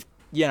just,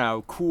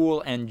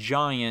 cool and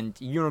giant,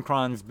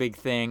 Unicron's big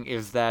thing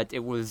is that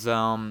it was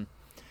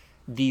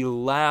the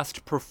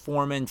last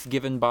performance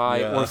given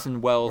by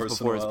Orson Welles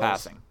before his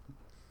passing.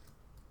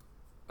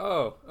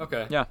 Oh,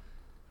 okay. Yeah.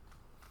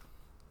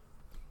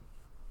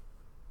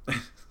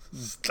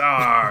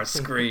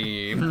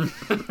 Starscream.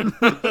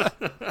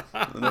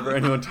 Whenever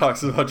anyone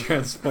talks about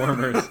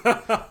Transformers,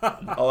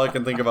 all I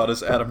can think about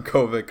is Adam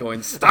Kovic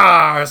going,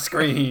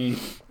 Starscream!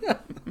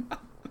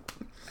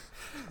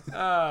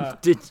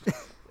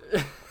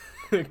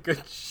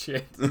 Good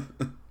shit.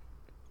 Do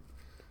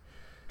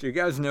you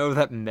guys know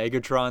that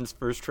Megatron's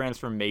first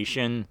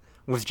transformation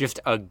was just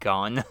a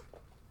gun?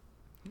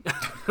 And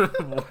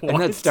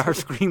that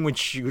Starscream would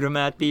shoot him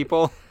at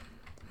people?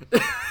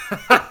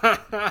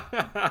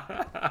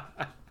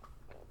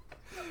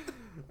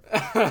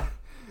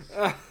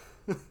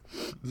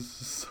 This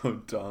is so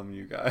dumb,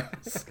 you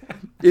guys.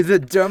 Is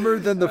it dumber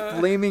than the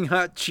Flaming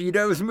Hot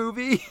Cheetos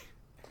movie?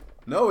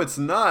 No, it's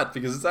not,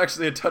 because it's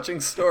actually a touching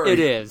story. It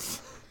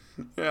is.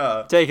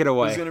 Yeah. Take it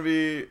away.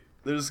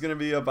 There's gonna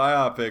be a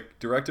biopic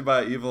directed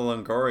by Eva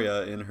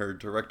Longoria in her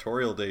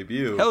directorial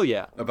debut. Hell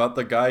yeah. About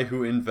the guy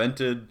who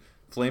invented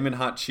Flamin'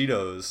 Hot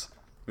Cheetos,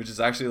 which is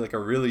actually like a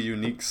really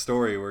unique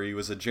story where he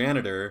was a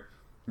janitor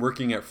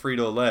working at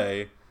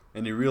Frito-Lay,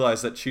 and he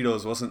realized that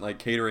Cheetos wasn't like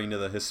catering to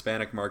the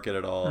Hispanic market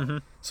at all. Mm-hmm.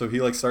 So he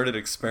like started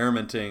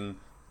experimenting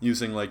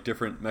using like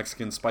different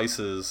Mexican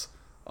spices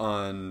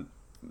on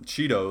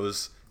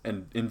Cheetos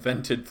and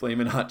invented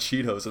Flamin' Hot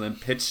Cheetos and then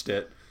pitched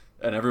it,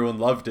 and everyone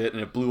loved it,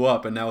 and it blew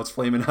up, and now it's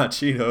Flamin' Hot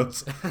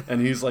Cheetos,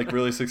 and he's like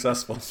really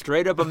successful.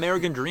 Straight up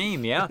American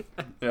dream, yeah.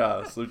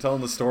 Yeah, so they're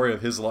telling the story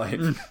of his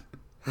life.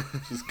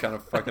 Which is kind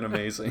of fucking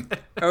amazing.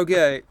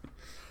 Okay.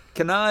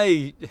 Can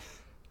I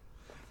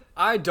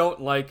don't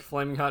like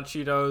Flaming Hot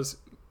Cheetos,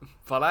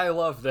 but I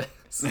love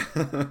this.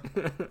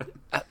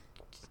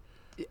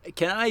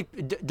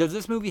 does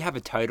this movie have a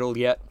title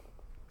yet?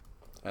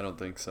 I don't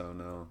think so,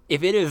 no.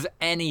 If it is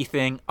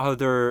anything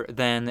other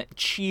than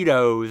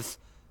Cheetos,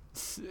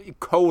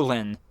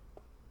 some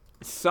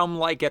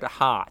like it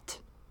hot,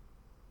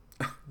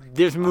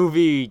 this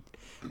movie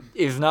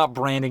is not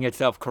branding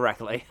itself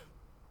correctly.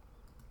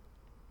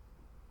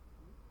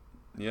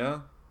 Yeah.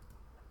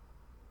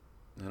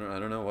 I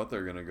don't know what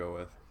they're gonna go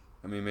with.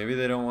 I mean, maybe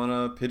they don't want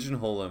to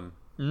pigeonhole him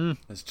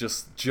as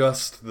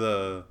just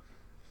the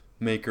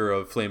maker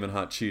of Flamin'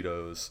 Hot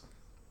Cheetos.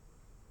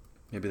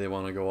 Maybe they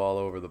want to go all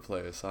over the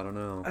place. I don't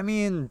know. I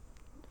mean,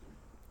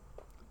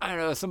 I don't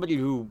know. As somebody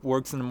who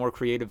works in a more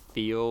creative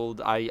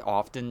field, I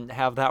often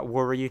have that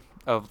worry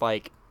of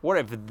like, what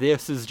if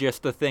this is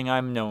just the thing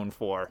I'm known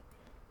for?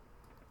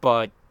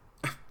 But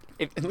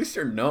at least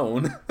you're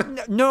known.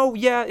 No,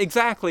 yeah,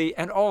 exactly.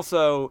 And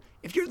also,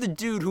 if you're the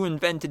dude who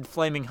invented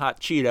Flaming Hot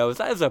Cheetos,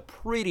 that is a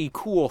pretty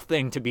cool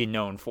thing to be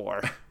known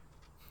for.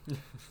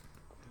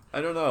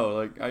 I don't know.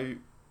 Like,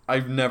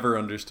 I've never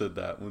understood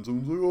that. When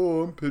someone's like,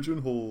 oh, I'm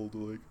pigeonholed.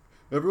 Like,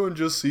 everyone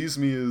just sees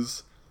me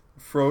as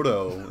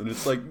Frodo. And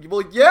it's like,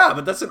 well, yeah,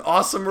 but that's an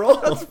awesome role.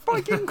 That's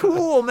fucking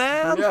cool,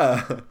 man.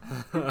 Yeah.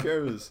 Who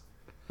cares?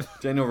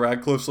 Daniel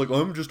Radcliffe's like,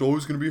 I'm just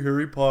always going to be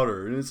Harry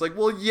Potter. And it's like,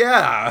 well,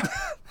 yeah,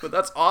 but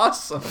that's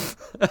awesome.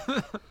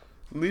 At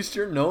least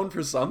you're known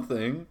for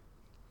something.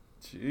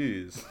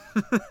 Jeez.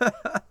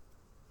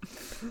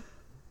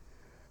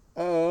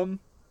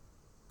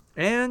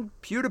 And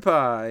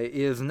PewDiePie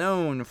is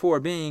known for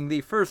being the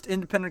first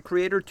independent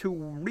creator to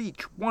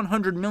reach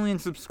 100 million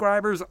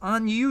subscribers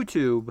on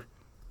YouTube,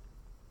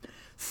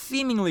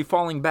 seemingly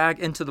falling back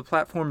into the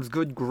platform's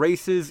good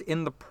graces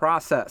in the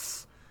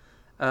process.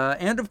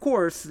 And of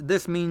course,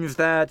 this means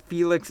that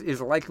Felix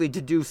is likely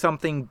to do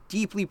something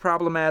deeply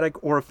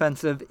problematic or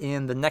offensive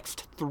in the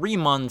next 3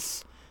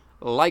 months,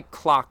 like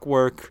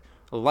clockwork,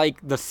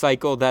 like the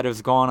cycle that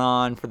has gone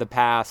on for the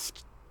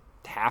past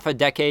half a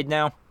decade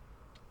now.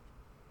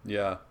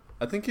 Yeah.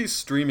 I think he's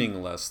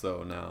streaming less,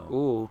 though, now.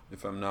 Ooh.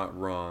 If I'm not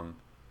wrong.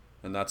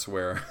 And that's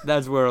where...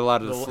 That's where a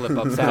lot of the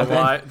slip-ups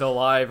happen. The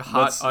live,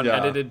 hot,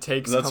 unedited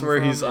takes That's come where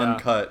from. he's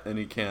uncut, and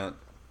he can't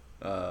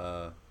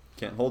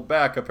hold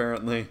back,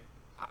 apparently.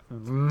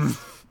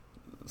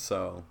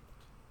 So...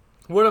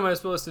 What am I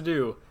supposed to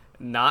do?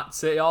 Not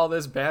say all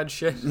this bad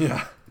shit?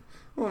 Yeah.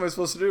 What am I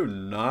supposed to do?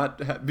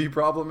 Not be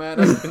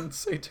problematic and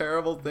say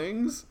terrible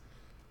things?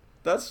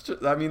 That's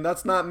just... I mean,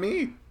 that's not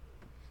me.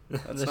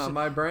 That's not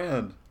my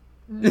brand.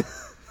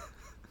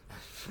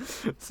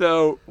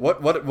 So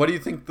what do you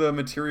think the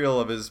material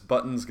of his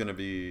button's gonna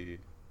be?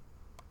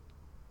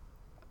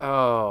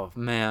 Oh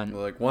man,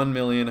 Like 1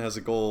 million has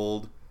a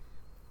gold,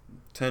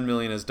 10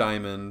 million has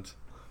diamond.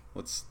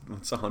 What's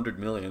 100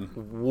 million?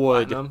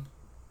 wood. Platinum?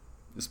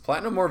 Is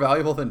platinum more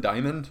valuable than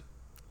diamond?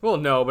 Well,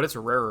 no, but it's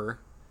rarer.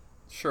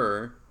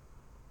 Sure,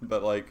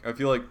 but like I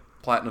feel like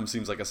platinum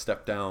seems like a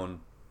step down.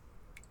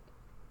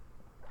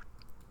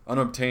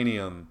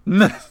 Unobtainium.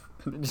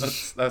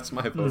 That's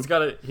my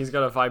vote. He's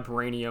got a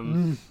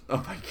vibranium. Oh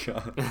my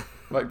god.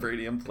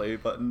 Vibranium play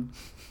button.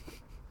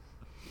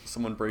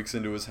 Someone breaks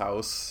into his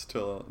house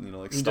to,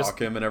 like, He stalk just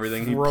him and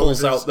everything. He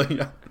throws pulls out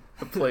the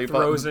play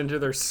throws button. into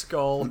their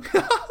skull.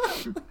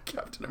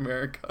 Captain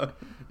America.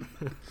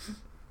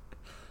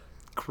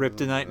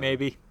 Kryptonite,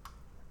 maybe.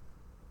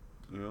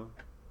 Yeah.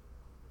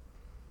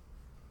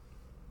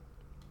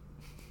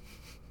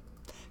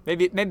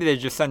 Maybe they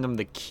just send him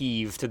the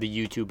keys to the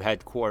YouTube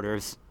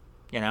headquarters.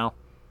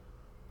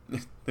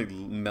 They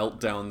melt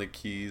down the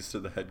keys to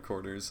the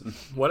headquarters. And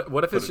What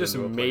if Put it's it just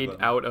into a play made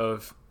button. out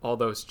of all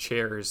those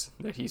chairs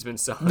that he's been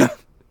selling?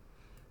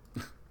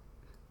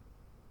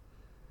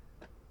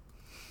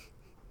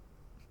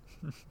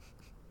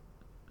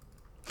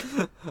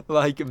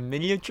 Like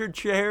miniature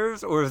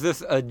chairs, or is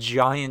this a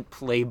giant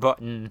play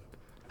button?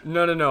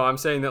 No. I'm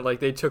saying that, like,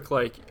 they took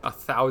like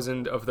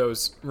 1,000 of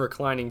those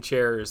reclining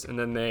chairs and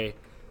then they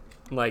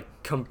like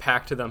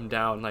compact them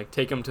down, like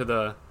take them to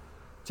the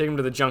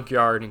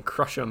junkyard and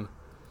crush them,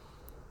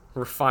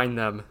 refine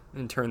them,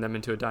 and turn them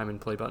into a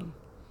diamond play button.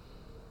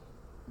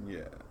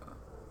 yeah.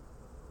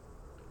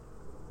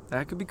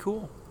 That could be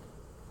cool.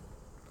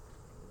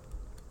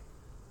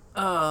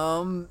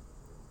 All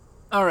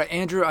right,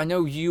 Andrew, I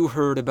know you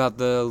heard about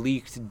the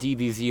leaked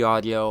DBZ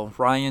audio.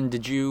 Ryan,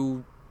 did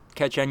you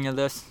catch any of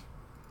this?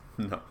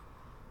 No.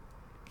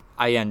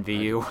 I envy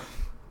you.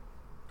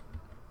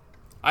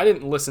 I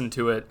didn't listen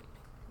to it,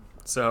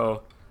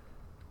 so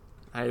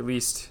I at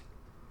least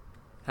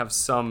have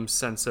some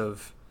sense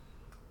of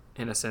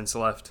innocence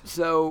left.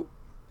 So,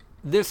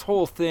 this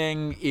whole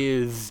thing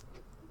is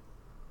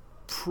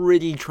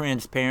pretty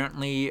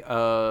transparently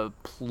a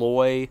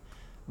ploy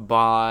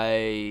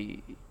by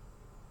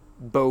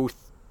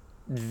both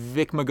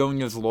Vic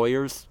Magonia's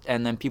lawyers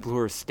and then people who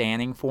are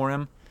standing for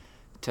him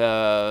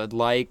to,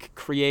 like,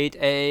 create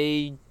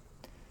a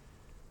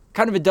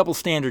kind of a double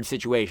standard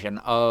situation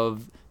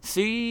of,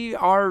 see,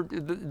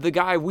 the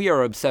guy we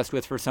are obsessed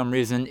with for some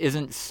reason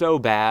isn't so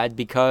bad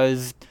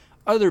because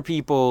other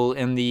people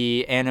in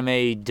the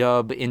anime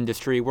dub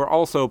industry were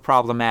also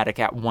problematic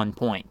at one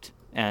point.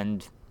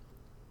 And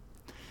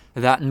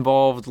that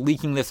involved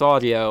leaking this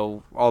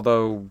audio,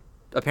 although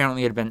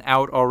apparently it had been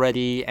out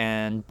already,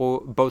 and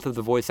both of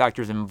the voice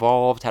actors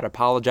involved had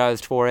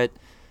apologized for it.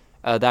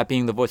 That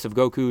being the voice of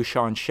Goku,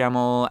 Sean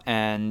Schemmel,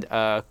 and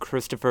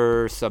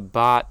Christopher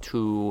Sabat,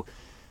 who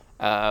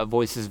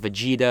voices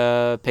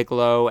Vegeta,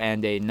 Piccolo,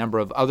 and a number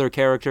of other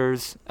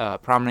characters,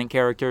 prominent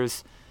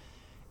characters.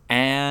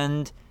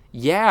 And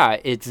yeah,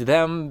 it's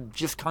them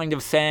just kind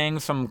of saying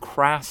some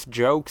crass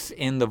jokes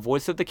in the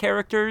voice of the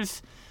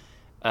characters,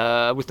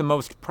 with the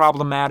most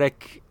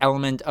problematic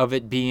element of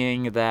it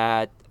being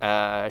that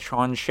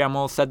Sean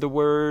Schemmel said the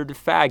word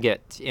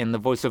faggot in the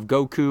voice of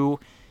Goku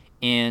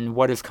in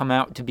what has come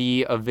out to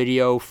be a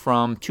video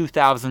from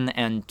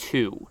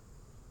 2002.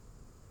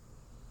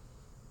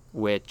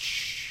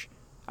 Which,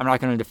 I'm not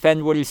going to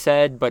defend what he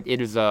said, but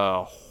it is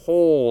a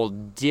whole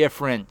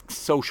different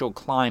social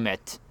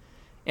climate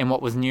in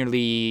what was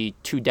nearly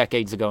 2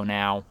 decades ago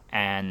now,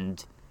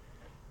 and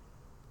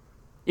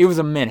it was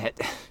a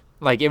minute.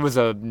 Like, it was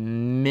a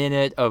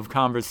minute of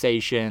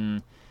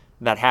conversation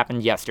that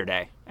happened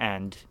yesterday,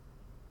 and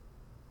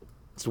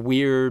it's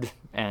weird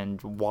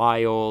and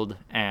wild,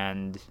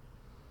 and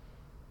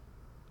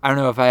I don't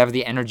know if I have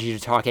the energy to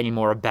talk any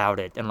more about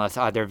it, unless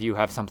either of you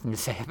have something to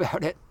say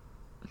about it.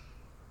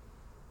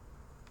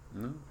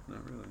 No, not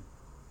really.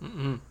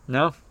 Mm-mm.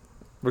 No?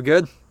 We're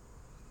good?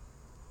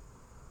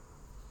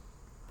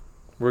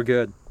 We're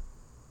good.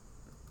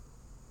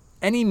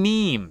 Any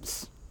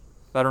memes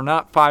that are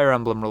not Fire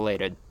Emblem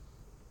related?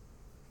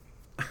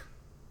 Are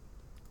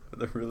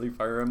there really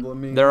Fire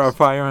Emblem memes? There are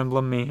Fire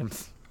Emblem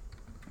memes.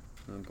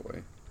 Oh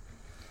boy.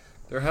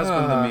 There has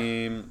been the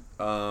meme,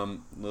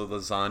 the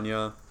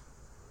lasagna.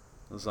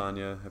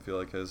 Lasagna, I feel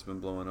like, has been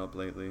blowing up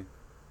lately.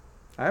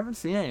 I haven't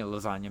seen any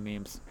lasagna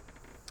memes.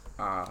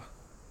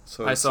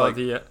 So I it's saw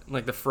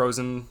like, the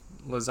frozen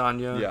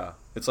lasagna. yeah,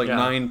 it's like Yeah.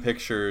 9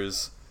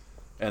 pictures,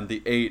 and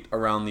the 8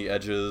 around the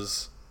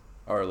edges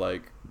are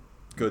like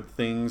good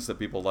things that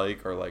people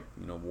like, or like,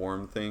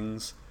 warm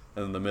things,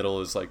 and then the middle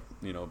is like,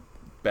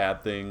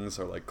 bad things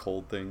or like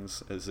cold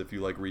things, as if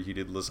you like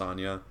reheated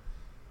lasagna,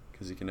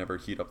 because you can never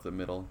heat up the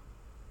middle.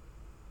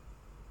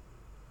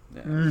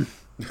 Yeah.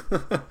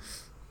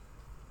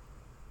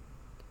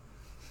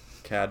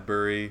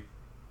 Cadbury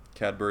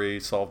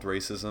solved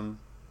racism.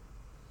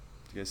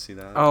 Did you guys see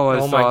that? Oh, I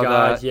Oh saw my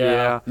God, that.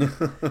 yeah.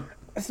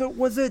 So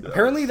was it?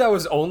 Apparently that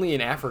was only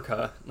in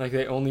Africa. Like,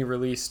 they only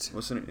released...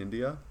 Wasn't it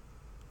India?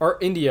 Or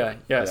India,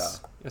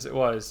 yes. Yeah. Yes, it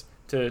was.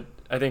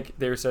 I think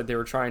they said they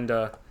were trying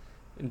to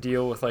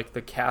deal with, like,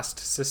 the caste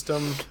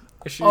system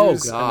issues. Oh,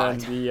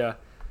 God.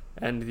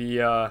 And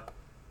the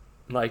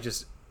like,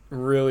 just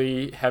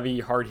really heavy,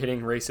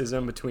 hard-hitting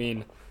racism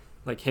between,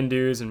 like,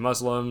 Hindus and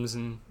Muslims.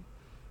 And,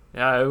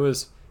 yeah, it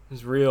was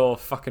real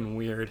fucking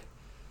weird.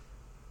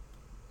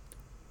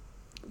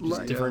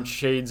 Just different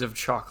shades of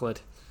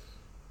chocolate.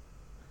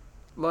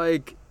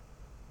 Like,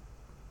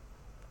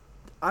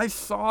 I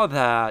saw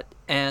that,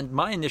 and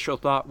my initial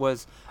thought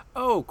was,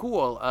 oh,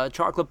 cool, a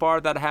chocolate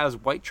bar that has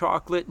white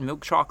chocolate,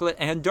 milk chocolate,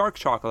 and dark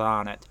chocolate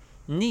on it.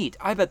 Neat,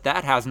 I bet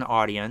that has an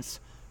audience.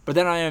 But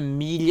then I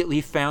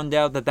immediately found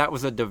out that that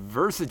was a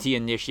diversity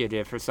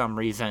initiative for some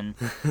reason,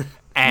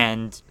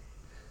 and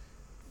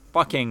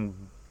fucking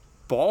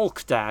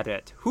balked at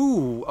it.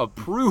 Who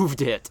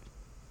approved it?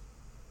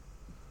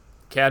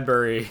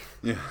 Cadbury.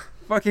 Yeah.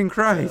 Fucking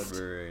Christ.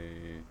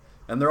 Cadbury.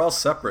 And they're all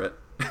separate.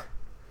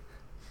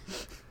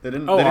 They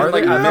didn't, Oh, they are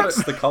didn't they? like I mix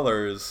thought- the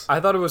colors. I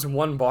thought it was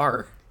one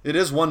bar. It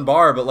is one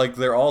bar, but like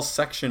they're all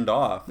sectioned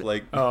off.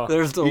 Like Oh.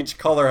 There's the each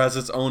color has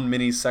its own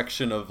mini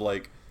section of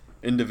like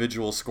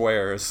individual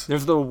squares.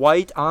 there's the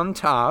white on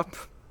top.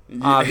 Yeah,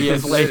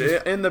 Obviously.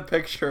 in the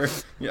picture,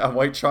 yeah,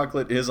 white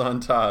chocolate is on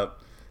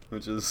top,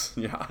 which is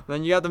yeah.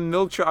 Then you got the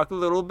milk chocolate a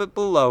little bit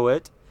below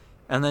it.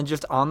 And then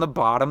just on the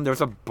bottom,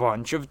 there's a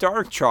bunch of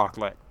dark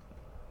chocolate.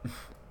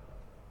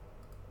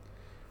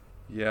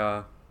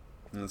 Yeah,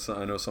 and so,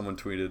 I know someone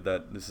tweeted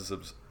that this is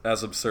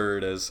as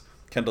absurd as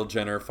Kendall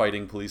Jenner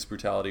fighting police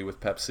brutality with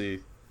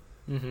Pepsi.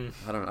 Mm-hmm.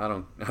 I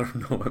don't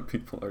know what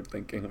people are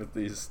thinking with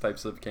these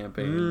types of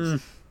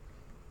campaigns.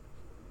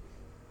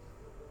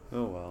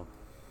 Oh well.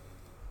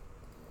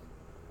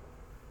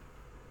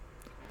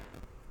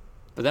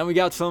 But then we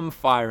got some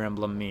Fire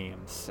Emblem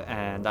memes,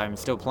 and I'm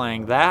still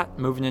playing that,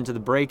 moving into the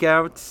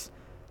breakouts.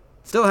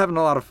 Still having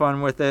a lot of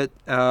fun with it.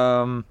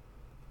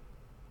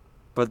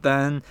 But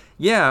then,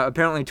 yeah,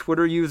 apparently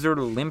Twitter user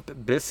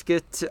Limp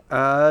Biscuit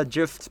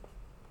just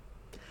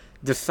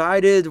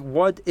decided,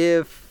 what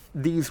if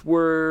these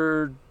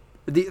were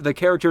the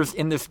characters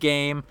in this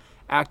game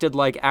acted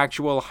like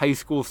actual high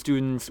school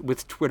students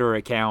with Twitter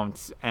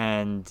accounts,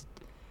 and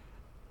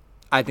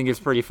I think it's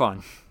pretty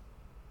fun.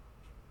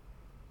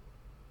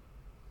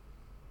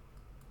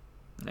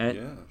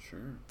 Yeah,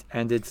 sure.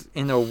 And it's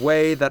in a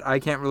way that I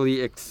can't really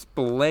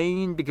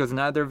explain because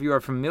neither of you are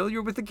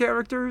familiar with the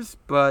characters,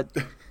 but...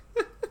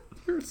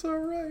 You're so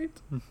right.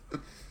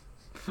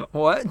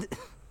 What?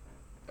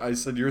 I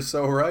said you're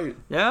so right.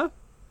 Yeah?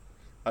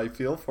 I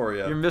feel for you.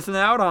 You're missing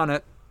out on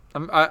it.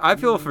 I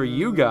feel for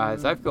you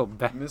guys. I feel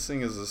bad.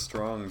 Missing is a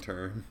strong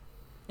term.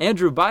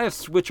 Andrew, buy a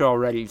Switch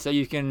already so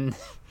you can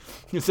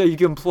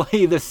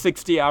play the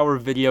 60-hour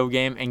video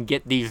game and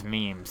get these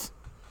memes.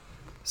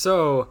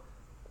 So,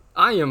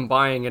 I am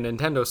buying a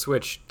Nintendo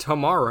Switch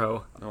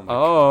tomorrow, Oh my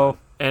Oh,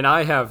 and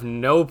I have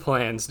no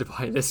plans to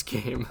buy this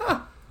game.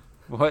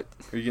 what?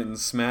 Are you getting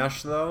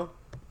smashed though?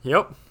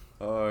 Yep,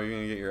 Oh, you're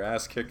gonna get your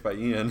ass kicked by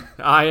Ian.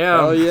 I am.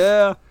 Oh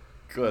yeah.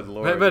 Good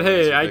lord. But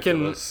hey, that's I can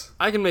ridiculous.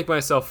 make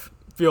myself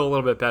feel a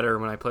little bit better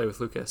when I play with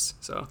Lucas.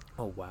 So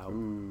Oh wow.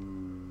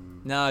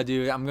 Ooh. Nah,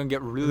 dude, I'm gonna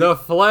get really. the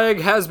flag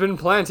has been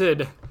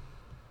planted.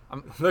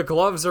 The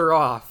gloves are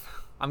off.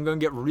 I'm gonna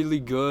get really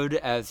good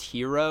as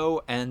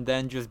hero and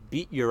then just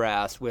beat your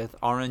ass with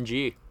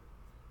RNG.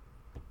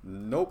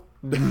 Nope.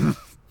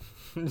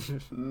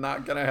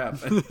 Not gonna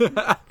happen.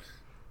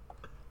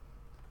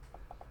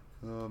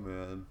 Oh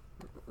man.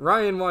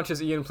 Ryan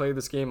watches Ian play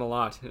this game a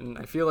lot, and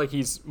I feel like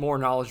he's more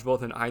knowledgeable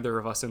than either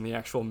of us in the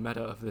actual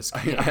meta of this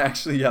I game.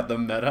 actually, yeah, the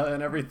meta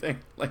and everything.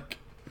 Like,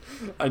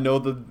 I know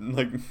the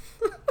like.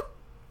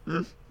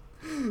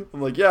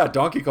 I'm like, yeah,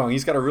 Donkey Kong.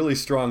 He's got a really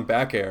strong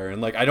back air,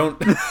 and like, I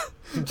don't.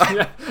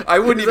 I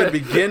wouldn't even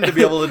begin to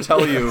be able to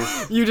tell you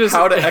You just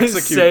how to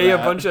execute say that.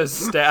 a bunch of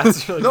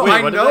stats. You're like, No, wait,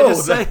 I what know did I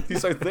just say? that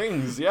these are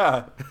things.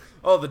 Yeah.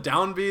 Oh, the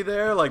down B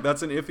there, like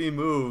that's an iffy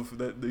move.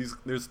 That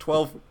there's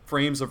 12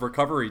 frames of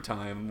recovery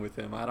time with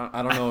him. I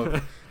don't know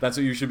if that's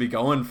what you should be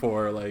going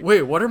for. Like,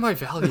 Wait, what are my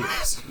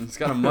values? he's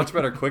got a much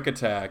better quick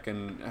attack,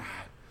 and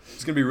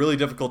it's gonna be really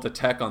difficult to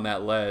tech on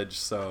that ledge.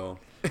 So,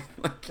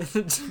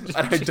 like,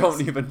 I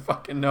don't even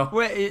fucking know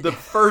Wait. the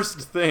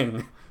first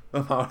thing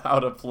about how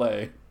to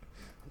play.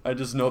 I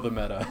just know the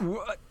meta.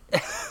 What?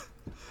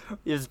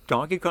 Is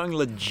Donkey Kong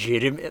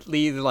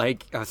legitimately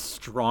like a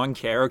strong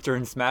character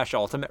in Smash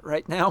Ultimate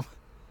right now?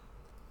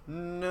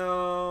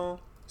 No,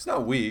 it's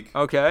not weak.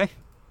 Okay.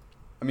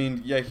 I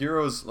mean, yeah,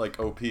 Hero's like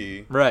OP,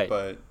 Right.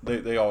 But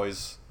they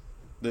always,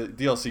 the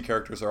DLC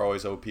characters are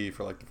always OP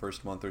for like the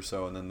first month or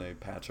so, and then they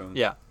patch them.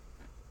 Yeah.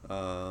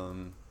 I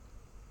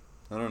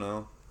don't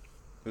know.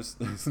 There's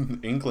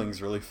Inkling's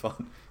really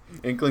fun.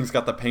 Inkling's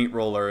got the paint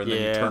roller, and then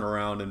you Yeah. turn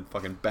around and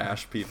fucking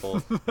bash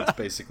people. It's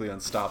basically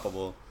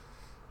unstoppable.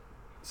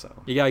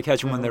 So, You gotta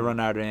catch them when they run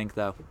out of ink,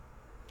 though.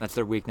 That's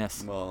their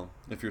weakness. well,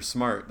 if you're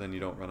smart, then you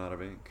don't run out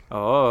of ink.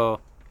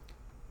 Oh.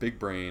 Big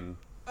brain.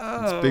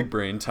 Oh. It's big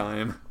brain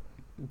time.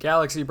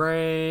 Galaxy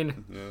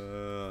Brain.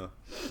 Yeah.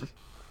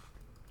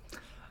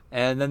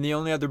 And then the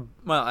only other,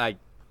 well, I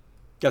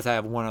guess I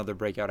have one other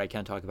breakout I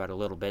can talk about a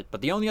little bit,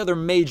 but the only other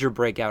major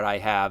breakout I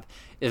have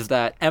is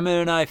that Emma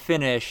and I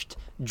finished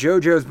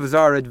JoJo's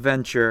Bizarre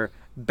Adventure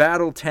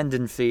Battle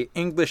Tendency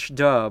English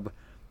Dub,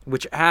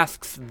 which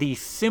asks the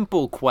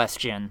simple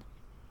question,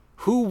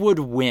 who would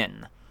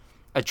win?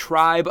 A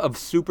tribe of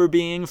super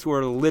beings who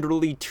are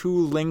literally 2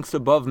 links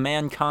above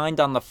mankind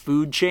on the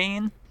food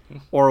chain?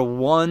 Or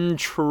one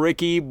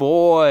tricky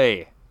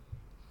boy?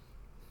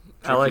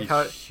 I like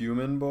how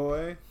human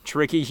boy.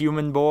 Tricky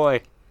human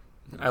boy.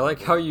 I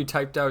like how you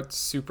typed out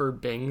super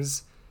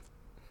bings,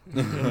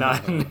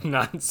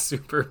 not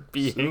super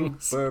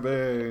beings. Super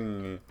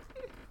Bing.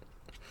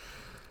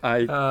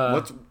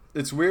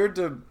 It's weird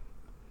to.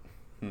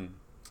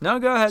 No,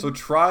 go ahead. So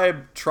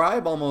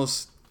tribe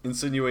almost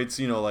insinuates,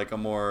 like a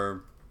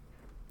more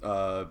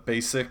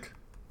basic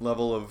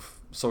level of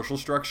social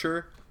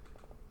structure.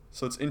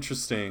 So it's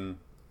interesting.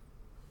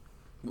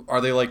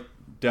 Are they like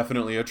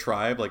definitely a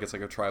tribe? Like it's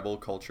like a tribal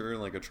culture,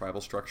 like a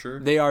tribal structure?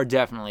 They are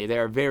definitely. They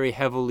are very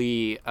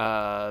heavily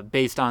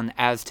based on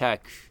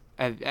Aztec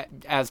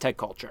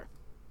culture,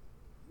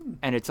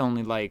 and it's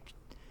only like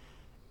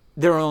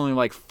there are only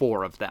like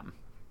 4 of them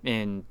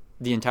in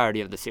the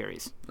entirety of the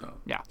series. No.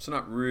 Yeah. So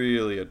not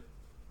really a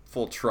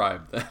full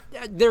tribe then.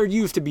 There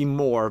used to be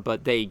more,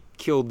 but they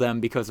killed them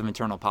because of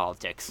internal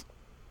politics.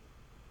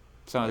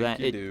 So Like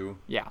you do.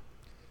 Yeah.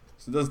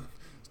 So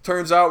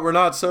turns out we're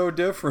not so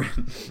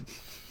different.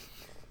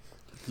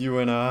 You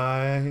and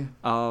I.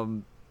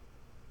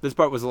 This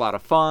part was a lot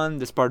of fun.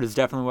 This part is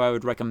definitely what I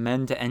would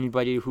recommend to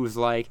anybody who's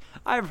like,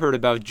 I've heard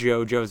about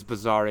JoJo's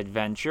Bizarre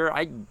Adventure.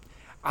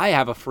 I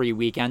have a free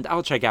weekend.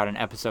 I'll check out an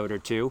episode or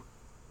two.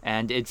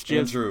 And it's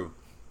just... Andrew.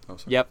 Oh,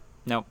 sorry. Yep.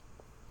 No.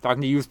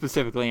 Talking to you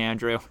specifically,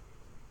 Andrew.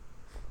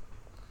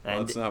 Well,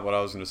 that's not what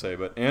I was going to say,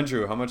 but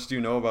Andrew, how much do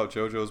you know about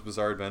JoJo's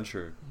Bizarre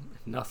Adventure?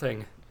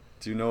 Nothing.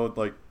 Do you know,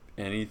 like,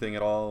 anything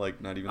at all?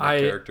 Like, not even the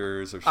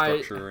characters or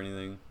structure or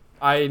anything?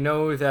 I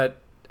know that,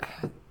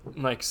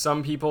 like,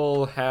 some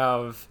people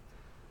have,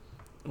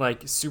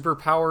 like,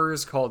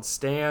 superpowers called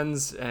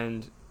stands,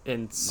 and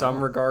in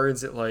some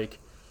regards,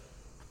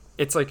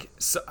 it's like,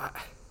 so,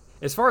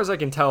 as far as I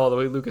can tell, the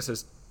way Lucas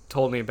has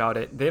told me about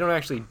it, they don't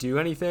actually do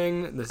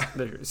anything. The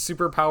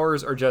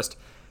superpowers are just,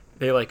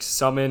 they, like,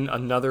 summon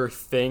another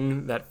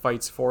thing that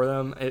fights for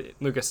them.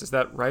 Lucas, is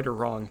that right or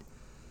wrong?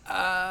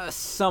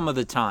 Some of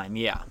the time,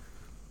 yeah.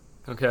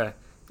 Okay.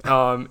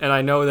 And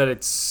I know that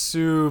it's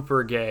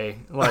super gay.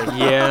 Like,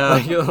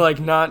 Yeah. like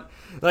not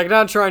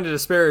trying to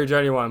disparage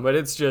anyone, but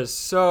it's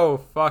just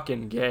so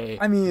fucking gay.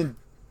 I mean,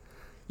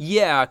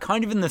 yeah,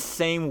 kind of in the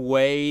same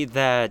way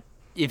that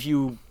if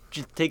you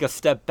just take a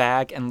step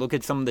back and look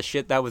at some of the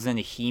shit that was in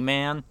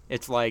He-Man,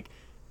 it's like,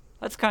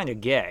 that's kind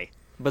of gay.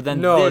 But then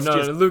No,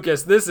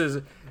 Lucas, this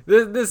is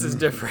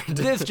different.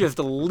 This just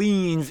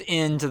leans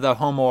into the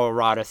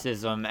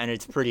homoeroticism, and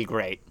it's pretty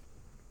great.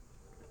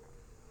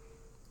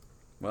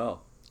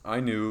 Well,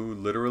 I knew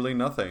literally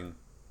nothing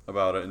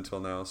about it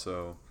until now,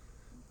 so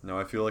now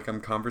I feel like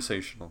I'm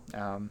conversational.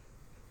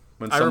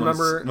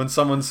 When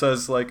someone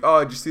says, like,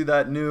 oh, did you see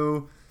that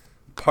new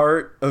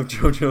part of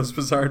JoJo's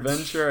Bizarre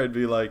Adventure? I'd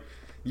be like,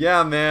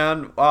 yeah,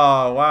 man.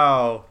 Oh,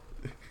 wow.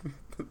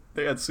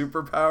 They had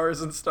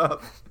superpowers and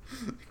stuff.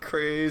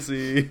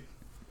 Crazy.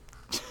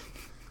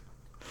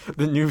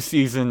 The new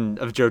season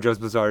of JoJo's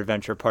Bizarre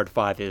Adventure Part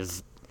 5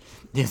 is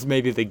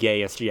maybe the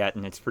gayest yet,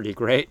 and it's pretty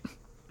great.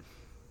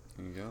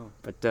 There you go.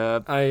 But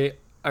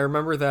I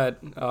remember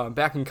that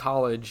back in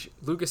college,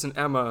 Lucas and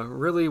Emma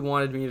really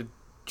wanted me to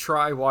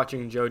try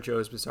watching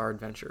JoJo's Bizarre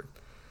Adventure.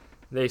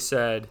 They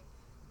said,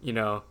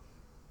 you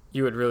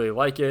would really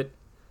like it,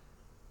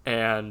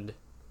 and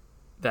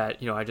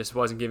that, I just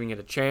wasn't giving it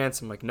a chance.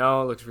 I'm like,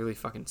 no, it looks really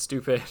fucking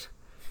stupid.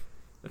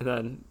 And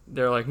then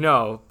they're like,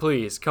 no,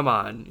 please, come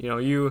on.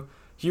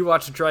 You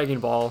watched Dragon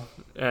Ball,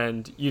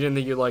 and you didn't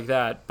think you'd like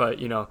that, but,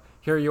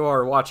 here you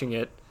are watching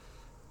it,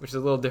 which is a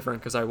little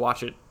different because I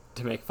watch it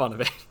to make fun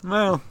of it.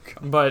 well,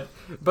 But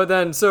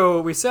then,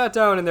 so we sat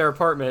down in their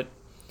apartment,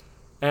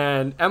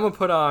 and Emma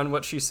put on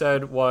what she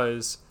said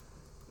was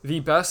the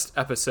best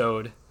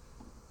episode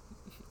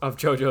of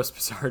JoJo's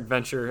Bizarre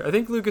Adventure. I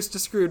think Lucas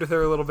disagreed with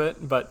her a little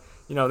bit, but,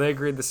 they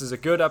agreed this is a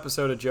good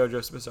episode of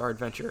JoJo's Bizarre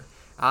Adventure.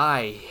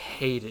 I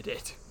hated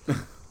it.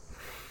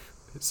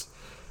 It's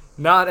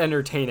not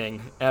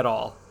entertaining at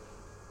all.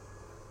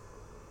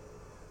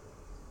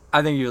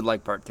 I think you would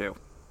like Part 2.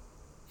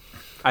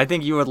 I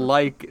think you would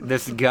like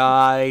this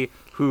guy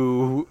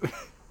who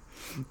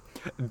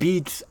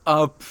beats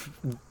up,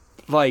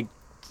 like,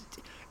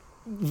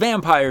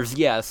 vampires,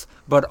 yes,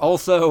 but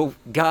also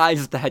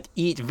guys that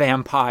eat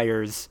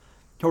vampires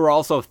who are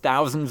also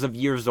thousands of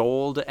years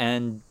old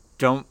and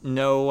don't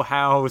know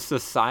how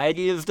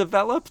society is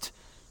developed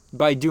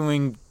by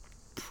doing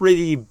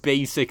pretty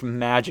basic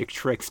magic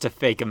tricks to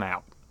fake them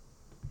out.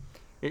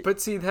 But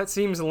see, that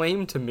seems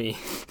lame to me.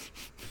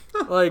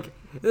 Like,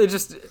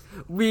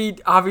 we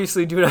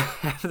obviously do not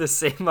have the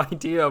same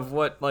idea of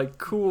what, like,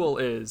 cool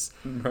is.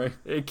 Right.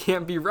 It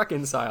can't be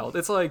reconciled.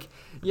 It's like,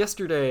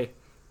 yesterday,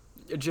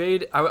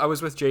 Jade, I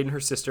was with Jade and her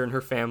sister and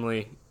her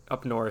family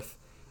up north,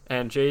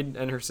 and Jade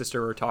and her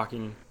sister were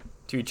talking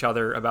to each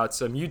other about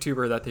some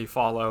YouTuber that they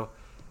follow,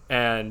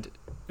 and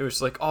it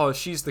was like, oh,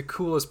 she's the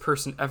coolest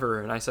person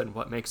ever. And I said,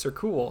 what makes her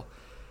cool?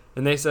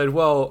 And they said,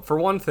 well, for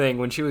one thing,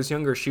 when she was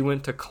younger, she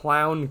went to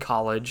clown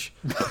college.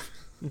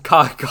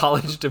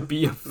 college to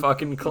be a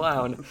fucking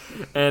clown.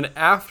 And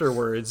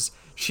afterwards,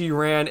 she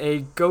ran a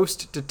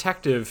ghost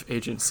detective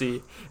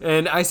agency.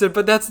 And I said,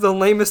 but that's the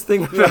lamest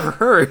thing I've ever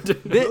heard.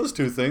 Those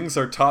two things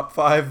are top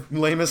 5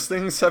 lamest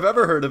things I've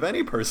ever heard of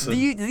any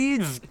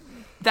person.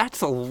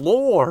 That's a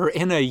lore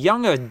in a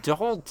young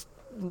adult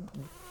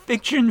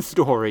fiction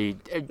story.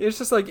 It's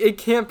just like, it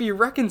can't be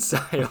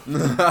reconciled.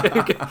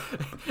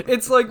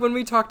 It's like when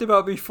we talked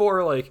about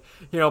before, like,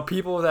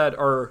 people that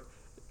are,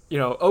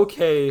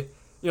 okay,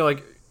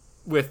 like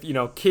with,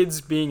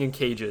 kids being in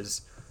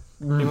cages.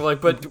 And we're like,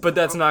 but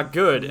that's not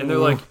good. And they're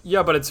like,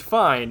 yeah, but it's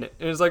fine.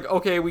 And it's like,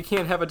 okay, we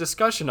can't have a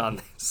discussion on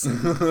this.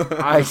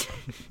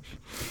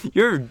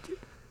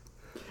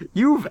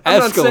 You've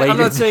escalated.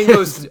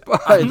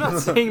 I'm not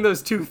saying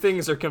those two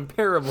things are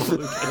comparable,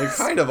 Lucas. They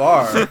kind of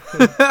are.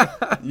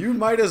 You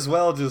might as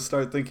well just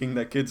start thinking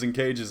that kids in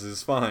cages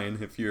is fine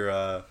if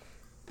you're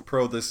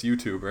pro this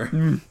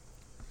YouTuber.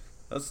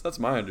 That's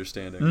my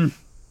understanding.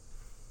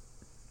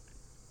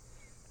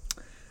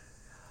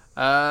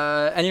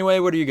 Anyway,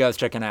 what are you guys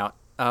checking out?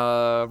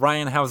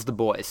 Ryan, how's The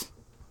Boys?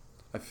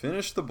 I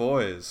finished The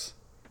Boys.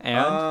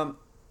 And?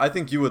 I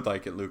think you would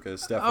like it,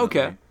 Lucas, definitely.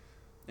 Okay.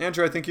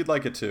 Andrew, I think you'd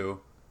like it too.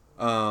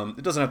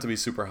 It doesn't have to be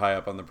super high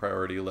up on the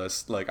priority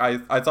list. Like,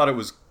 I thought it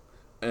was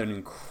an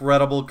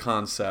incredible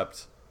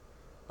concept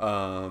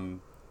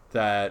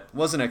that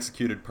wasn't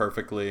executed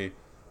perfectly,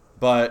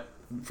 but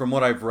from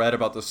what I've read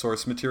about the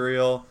source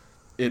material,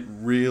 it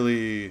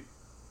really,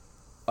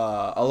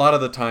 a lot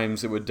of the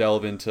times it would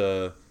delve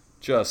into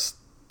just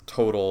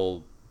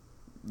total,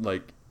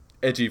 like,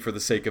 edgy for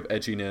the sake of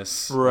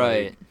edginess.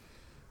 Right.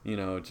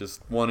 Like,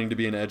 just wanting to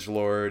be an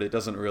edgelord. It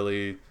doesn't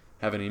really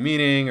have any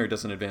meaning or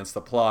doesn't advance the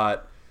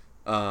plot.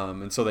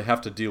 And so they have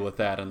to deal with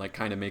that and, like,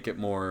 kind of make it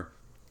more,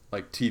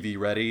 like, TV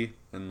ready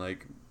and,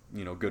 like,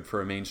 good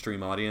for a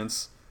mainstream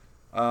audience.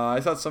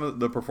 I thought some of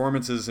the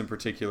performances in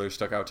particular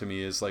stuck out to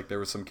me as, like, there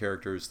were some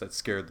characters that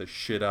scared the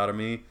shit out of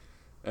me.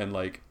 And,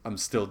 like, I'm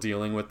still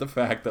dealing with the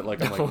fact that,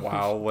 like, I'm like,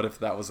 wow, what if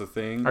that was a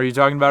thing? Are you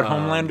talking about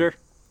Homelander?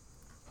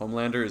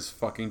 Homelander is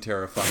fucking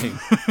terrifying.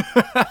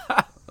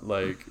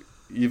 Like,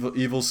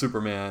 evil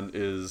Superman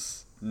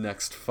is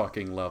next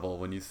fucking level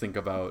when you think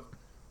about,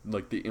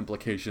 like, the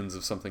implications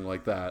of something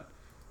like that.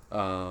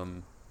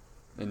 And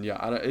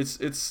yeah,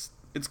 it's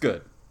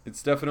good.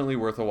 It's definitely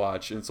worth a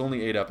watch. And it's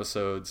only 8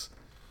 episodes,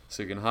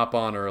 so you can hop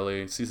on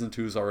early. Season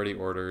 2 is already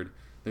ordered.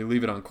 They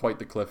leave it on quite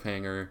the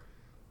cliffhanger,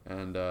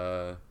 and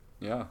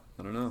yeah,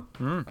 I don't know.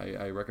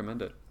 I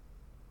recommend it.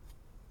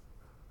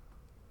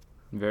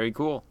 Very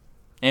cool.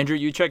 Andrew,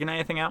 you checking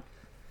anything out?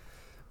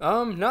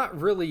 Not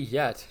really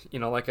yet.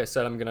 Like I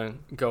said, I'm gonna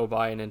go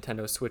buy a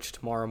Nintendo Switch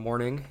tomorrow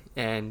morning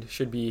and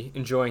should be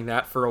enjoying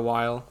that for a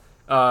while.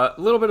 A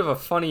little bit of a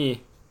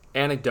funny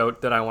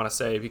anecdote that I want to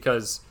say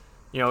because,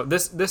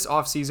 this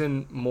off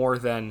season more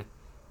than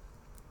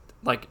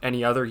like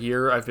any other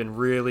year, I've been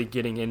really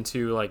getting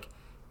into like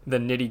the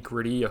nitty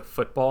gritty of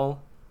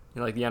football,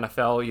 like the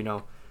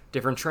NFL.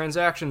 Different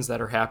transactions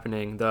that are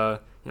happening,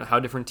 how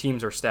different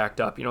teams are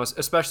stacked up.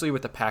 Especially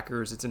with the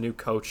Packers, it's a new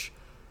coach.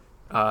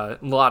 A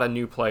lot of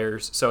new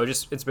players, so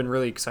it's been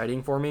really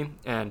exciting for me.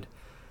 And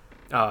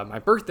my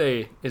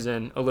birthday is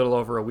in a little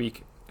over a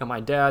week, and my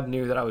dad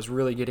knew that I was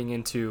really getting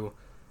into,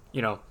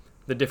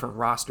 the different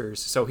rosters,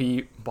 so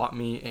he bought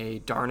me a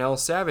Darnell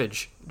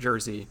Savage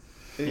jersey.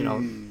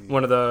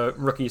 One of the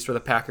rookies for the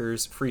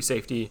Packers, free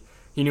safety.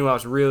 He knew I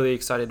was really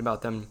excited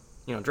about them,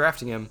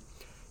 drafting him.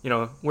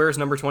 Wears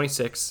number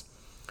 26,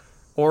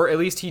 or at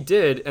least he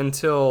did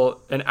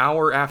until an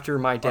hour after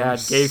my dad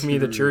gave me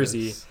the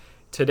jersey.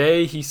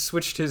 Today, he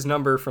switched his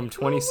number from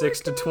 26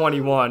 to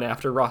 21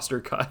 after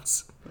roster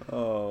cuts.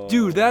 Oh.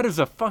 Dude, that is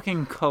a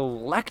fucking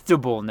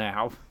collectible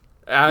now.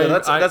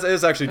 That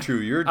is actually true.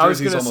 Your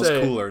jersey's almost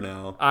cooler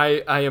now.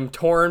 I am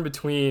torn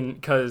between,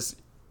 because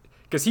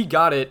he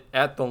got it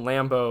at the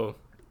Lambeau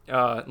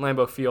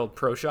Field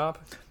Pro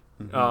Shop.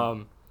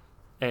 Mm-hmm.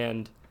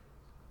 And,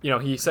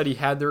 he said he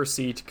had the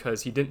receipt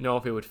because he didn't know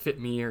if it would fit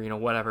me or,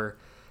 whatever.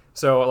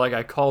 So, like,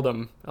 I called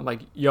him. I'm like,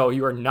 yo,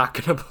 you are not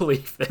going to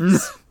believe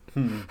this.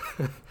 And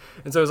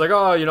so it was like,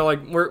 oh,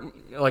 we're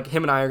like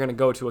him and I are going to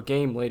go to a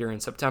game later in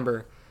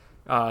September.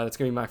 That's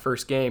going to be my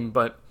first game.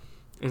 But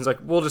he's like,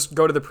 we'll just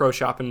go to the pro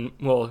shop and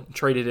we'll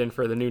trade it in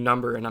for the new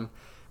number. And I'm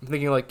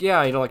thinking like,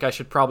 yeah, like I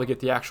should probably get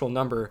the actual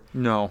number.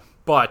 No.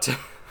 But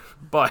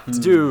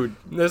dude,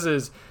 this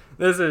is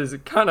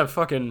kind of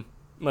fucking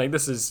like,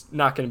 this is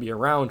not going to be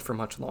around for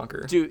much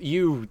longer. Dude,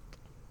 you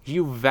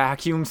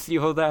vacuum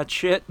seal that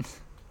shit.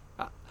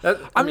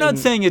 I'm not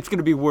saying it's going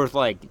to be worth,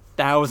 like,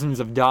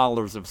 thousands of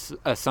dollars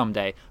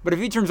someday, but if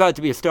he turns out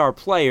to be a star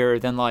player,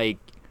 then, like,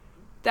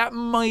 that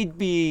might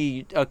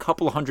be a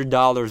couple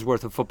 $100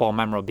 worth of football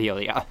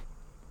memorabilia.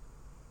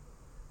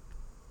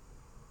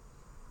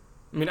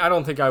 I mean, I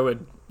don't think I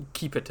would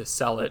keep it to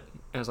sell it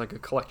as, like, a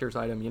collector's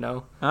item,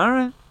 All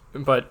right.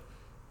 But,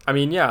 I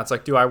mean, yeah, it's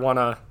like, do I want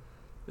to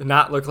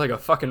not look like a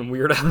fucking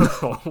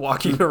weirdo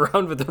walking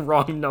around with the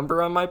wrong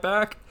number on my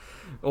back?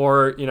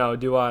 Or,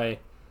 do I...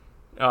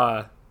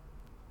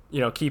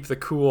 keep the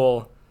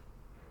cool,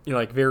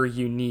 like very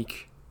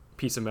unique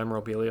piece of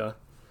memorabilia.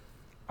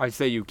 I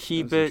say you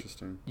keep That's it,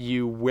 interesting.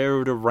 you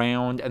wear it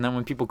around, and then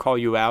when people call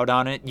you out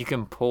on it, you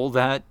can pull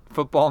that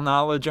football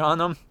knowledge on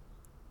them.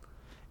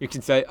 You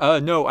can say,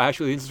 no,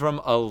 actually, this is from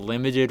a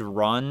limited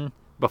run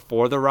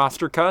before the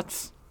roster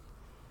cuts.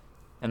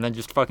 And then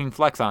just fucking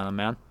flex on them,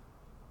 man.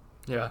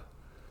 Yeah.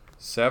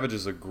 Savage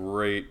is a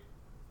great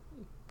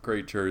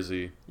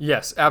jersey.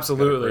 Yes, Got a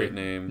absolutely. great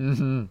name.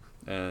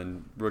 Mm-hmm.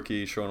 And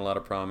rookie showing a lot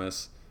of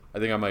promise. I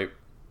think I might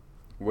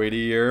wait a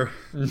year.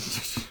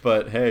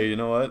 But hey, you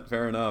know what?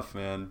 Fair enough,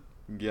 man.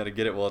 You got to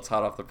get it while it's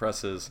hot off the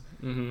presses.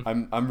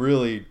 Mm-hmm. I'm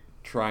really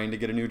trying to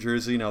get a new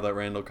jersey now that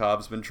Randall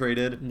Cobb's been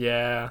traded.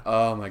 Yeah.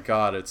 Oh my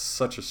god, it's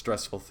such a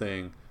stressful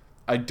thing.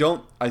 I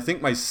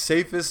think my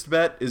safest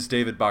bet is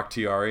David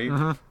Bakhtiari.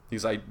 Mm-hmm.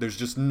 There's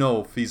just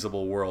no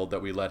feasible world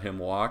that we let him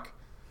walk.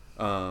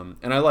 And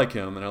I like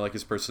him and I like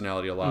his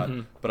personality a lot,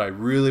 but I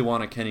really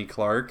want a Kenny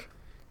Clark,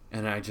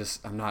 and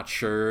I'm not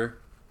sure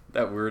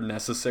that we're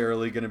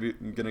necessarily gonna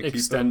keep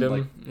Extend him.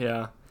 Like,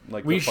 Yeah.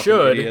 like We the fucking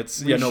should.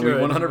 idiots. We We should.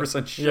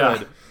 100% should.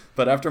 Yeah.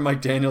 But after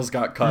Mike Daniels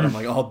got cut, I'm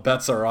like, all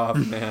bets are off,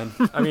 man.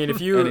 I mean,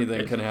 if you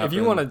Anything can if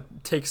you happen. want to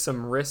take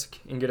some risk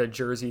and get a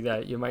jersey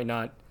that you might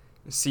not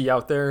see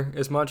out there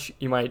as much,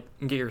 you might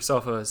get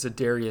yourself a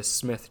Zadarius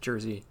Smith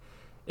jersey.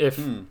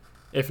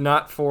 If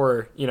not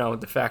for,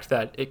 the fact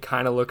that it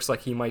kind of looks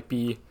like he might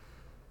be,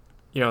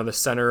 the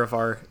center of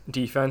our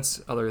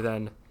defense, other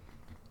than,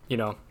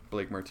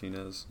 Blake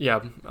Martinez.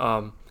 yeah,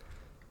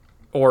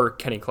 or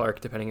Kenny Clark,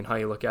 depending on how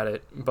you look at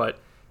it. But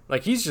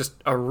like, he's just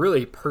a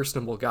really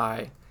personable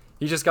guy.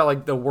 He just got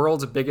like the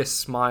world's biggest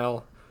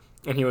smile,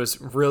 and he was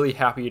really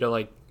happy to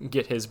like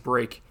get his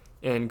break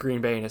in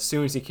Green Bay. And as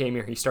soon as he came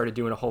here, he started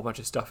doing a whole bunch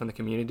of stuff in the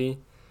community.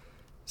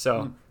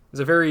 So he's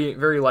a very,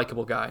 very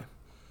likable guy.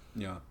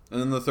 Yeah. And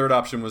then the third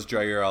option was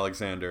Jair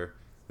Alexander,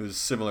 who's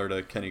similar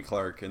to Kenny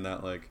Clark in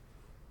that, like,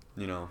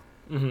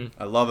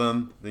 I love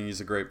him. I think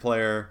he's a great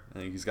player. I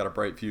think he's got a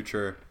bright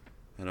future.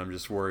 And I'm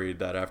just worried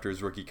that after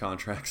his rookie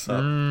contract's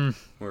up,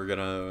 we're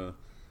gonna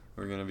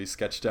be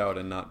sketched out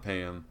and not pay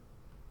him.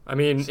 I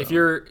mean, So- if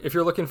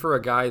you're looking for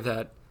a guy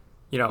that,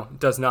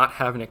 does not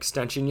have an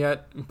extension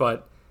yet,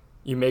 but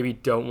you maybe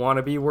don't want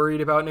to be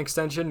worried about an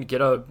extension, get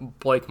a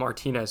Blake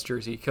Martinez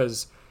jersey,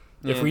 because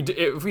if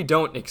we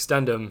don't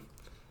extend him,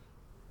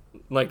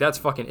 like, that's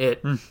fucking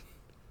it. We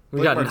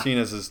Blake got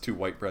Martinez is too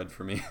white bread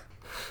for me.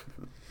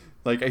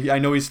 Like, I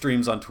know he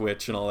streams on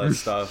Twitch and all that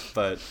stuff,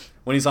 but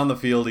when he's on the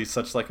field, he's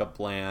such like a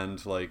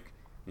bland, like,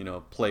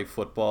 play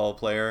football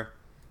player.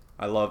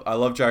 I love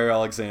Jair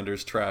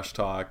Alexander's trash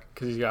talk.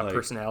 because he's got like,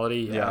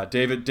 personality. Yeah,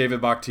 David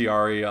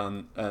Bakhtiari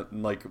on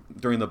like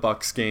during the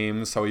Bucks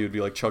games, how he would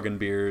be like chugging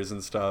beers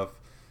and stuff.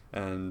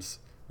 And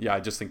yeah,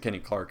 I just think Kenny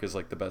Clark is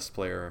like the best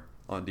player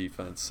on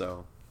defense,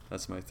 so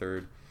that's my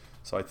third.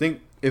 So I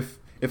think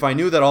if I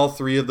knew that all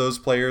three of those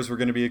players were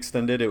going to be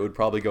extended, it would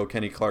probably go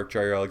Kenny Clark,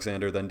 Jair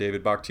Alexander, then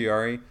David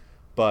Bakhtiari.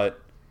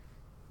 But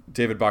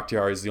David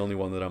Bakhtiari is the only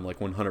one that I'm like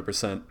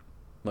 100%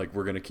 like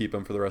we're going to keep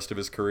him for the rest of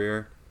his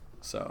career.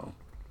 So,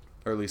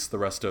 or at least the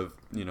rest of,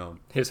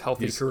 his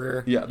healthy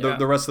career. Yeah,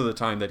 the rest of the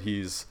time that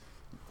he's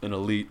an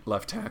elite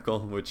left tackle,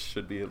 which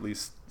should be at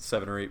least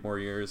 7 or 8 more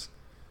years.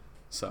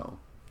 So,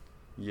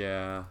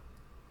 yeah.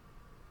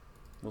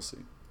 We'll see.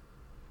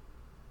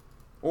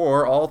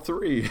 Or all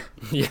three.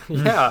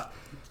 yeah.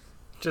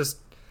 Just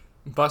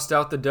bust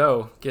out the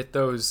dough. Get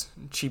those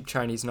cheap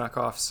Chinese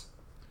knockoffs.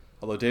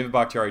 Although David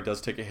Bakhtiari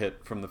does take a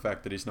hit from the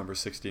fact that he's number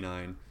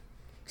 69.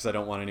 Because I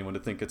don't want anyone to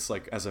think it's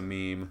like as a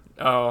meme.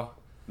 Oh,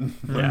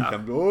 yeah.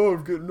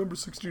 I'm getting number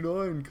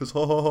 69 because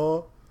ha ha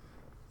ha.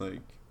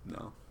 Like,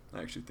 no.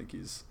 I actually think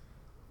he's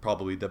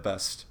probably the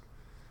best.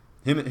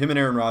 Him and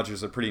Aaron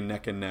Rodgers are pretty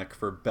neck and neck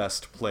for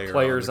best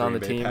Players on on the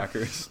the Green Bay team.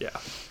 Packers. Yeah.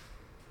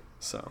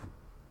 So,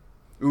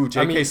 ooh,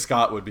 J.K.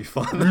 Scott would be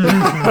fun.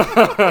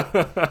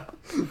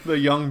 The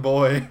young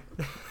boy,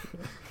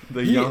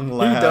 the young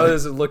lad. He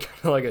does look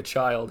like a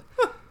child.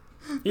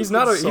 He's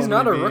not a So he's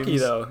not a many rookie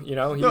memes. though.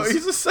 No,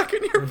 he's a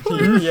second-year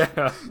player.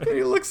 yeah. And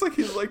he looks like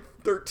he's like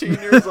 13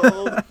 years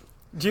old.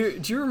 Do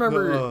you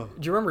remember? No.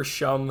 Do you remember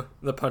Shum,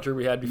 the punter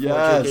we had before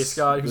Yes, J.K.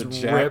 Scott? He the was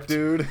Jack ripped,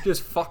 dude.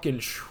 just fucking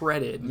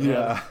shredded. Man.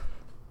 Yeah.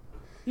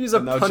 He's a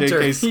And now punter.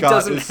 J.K. He Scott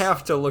doesn't is-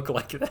 have to look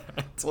like that.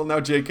 Well, now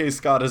J.K.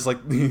 Scott is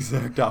like the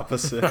exact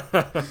opposite.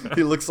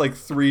 He looks like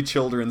 3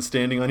 children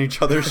standing on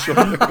each other's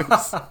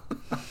shoulders.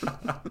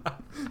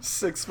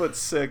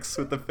 6'6"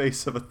 with the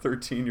face of a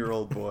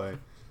 13-year-old boy.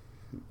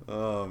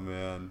 Oh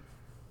man,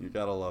 you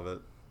gotta love it.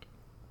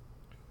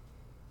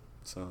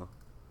 So,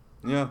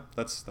 yeah,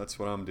 that's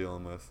what I'm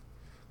dealing with.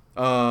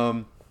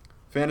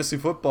 Fantasy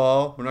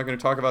football. We're not going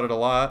to talk about it a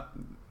lot.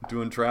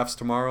 Doing drafts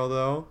tomorrow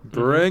though.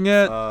 Bring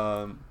it.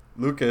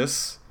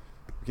 Lucas,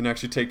 you can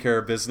actually take care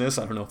of business.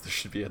 I don't know if this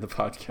should be in the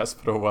podcast,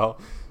 but oh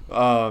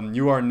well.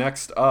 You are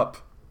next up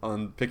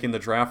on picking the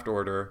draft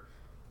order.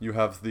 You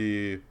have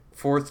the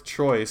 4th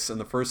choice, and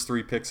the first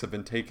 3 picks have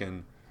been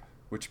taken.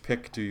 Which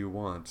pick do you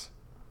want?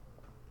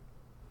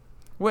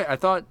 Wait, I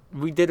thought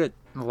we did it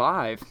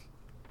live.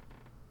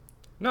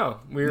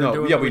 No, we were No,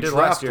 doing yeah, what we we did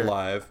draft last year.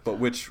 live, but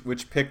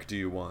which pick do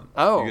you want?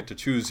 Oh. You get to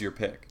choose your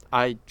pick.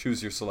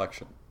 Choose your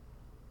selection.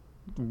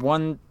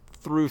 1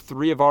 through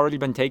 3 have already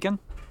been taken?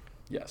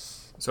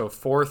 Yes. So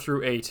 4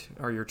 through 8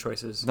 are your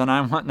choices. Then I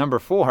want number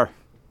 4.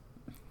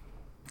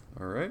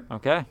 All right.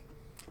 Okay.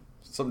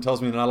 Something tells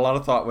me not a lot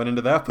of thought went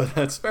into that, but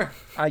that's fair.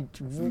 I You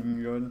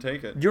can go ahead and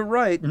take it. You're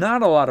right.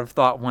 Not a lot of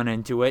thought went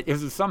into it.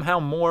 Is it somehow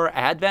more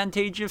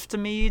advantageous to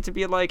me to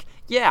be like,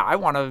 yeah, I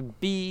want to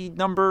be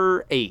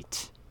number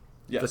 8?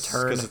 Yes,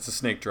 turn. because it's a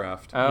snake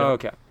draft. Oh,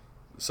 okay.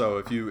 So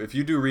if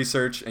you do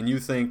research and you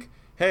think,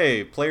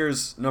 hey,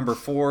 players number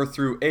 4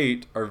 through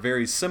 8 are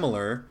very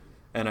similar,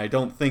 and I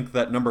don't think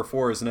that number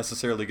 4 is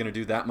necessarily going to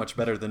do that much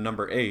better than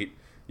number 8,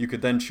 you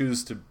could then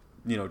choose to,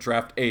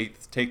 draft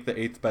 8th, take the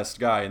 8th best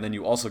guy, and then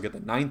you also get the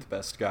 9th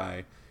best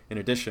guy in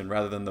addition,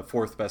 rather than the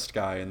 4th best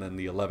guy and then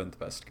the 11th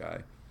best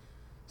guy.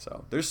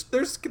 So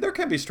there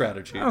can be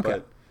strategy, Okay.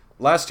 but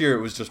last year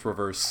it was just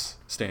reverse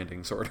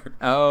standings order.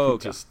 Oh,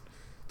 okay. Just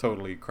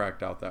totally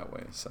cracked out that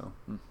way. So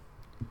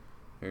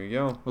there you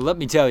go. Well, let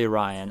me tell you,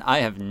 Ryan, I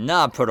have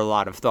not put a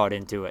lot of thought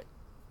into it.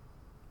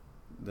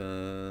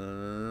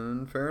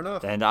 Then fair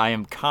enough. And I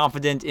am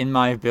confident in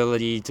my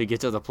ability to get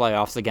to the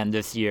playoffs again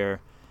this year,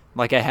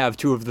 like I have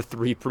 2 of the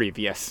 3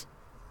 previous.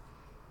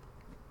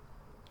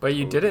 But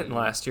you didn't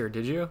last year,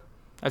 did you?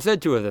 I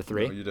said 2 of the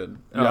 3. No, you did.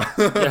 Oh.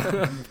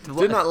 Yeah.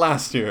 Did not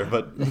last year,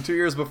 but 2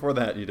 years before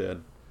that you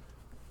did.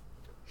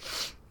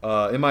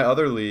 In my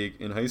other league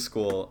in high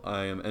school,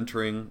 I am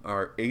entering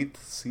our 8th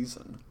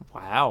season,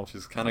 Wow. which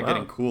is kind of Wow.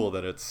 getting cool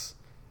that it's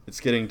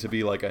getting to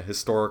be like a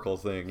historical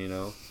thing,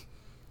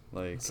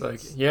 Like It's like,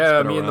 it's yeah,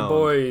 been me and the around.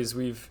 boys,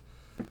 we've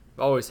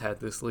always had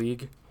this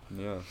league.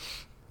 Yeah,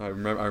 I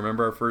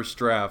remember our first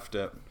draft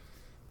at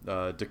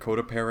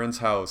Dakota Perrin's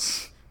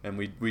house, and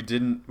we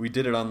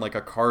did it on like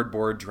a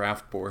cardboard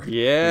draft board.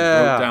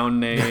 Yeah. We wrote down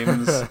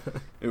names.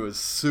 It was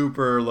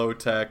super low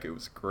tech. It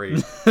was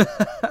great.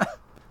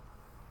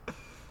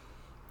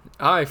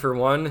 I, for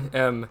one,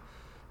 am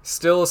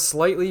still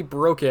slightly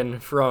broken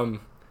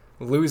from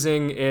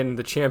losing in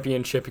the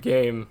championship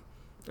game,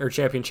 or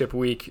championship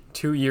week,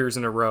 2 years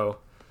in a row.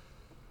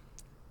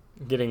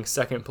 Getting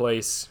second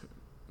place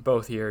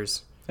both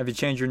years. Have you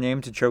changed your name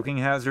to Choking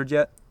Hazard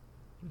yet?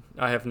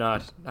 I have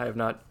not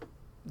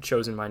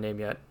chosen my name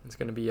yet. It's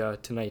going to be a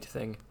tonight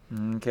thing.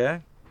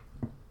 Okay.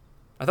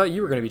 I thought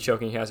you were going to be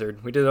Choking Hazard.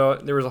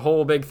 There was a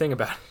whole big thing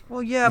about it.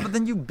 Well, yeah, but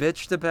then you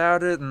bitched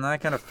about it, and I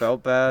kind of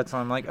felt bad, so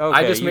I'm like, okay.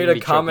 I just you made can a be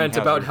Choking comment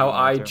Hazard about if how you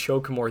want I to.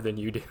 choke more than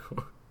you do.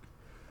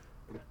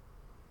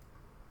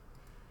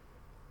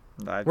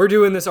 I- We're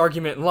doing this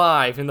argument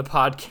live in the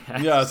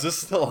podcast. Yeah, is this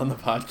still on the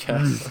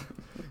podcast?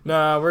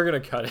 Nah, we're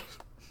going to cut it.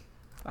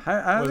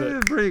 I Was think it?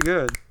 it's pretty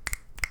good.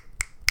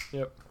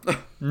 Yep.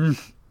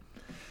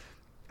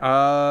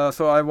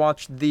 So I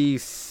watched the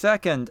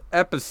 2nd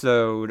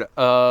episode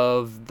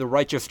of The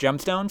Righteous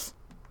Gemstones.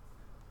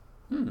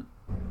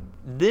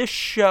 This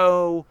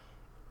show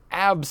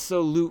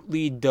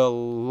absolutely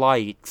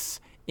delights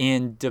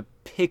in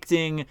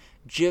depicting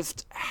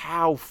just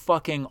how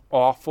fucking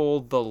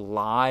awful the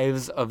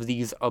lives of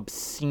these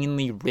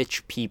obscenely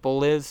rich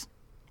people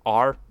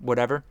are,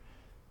 whatever.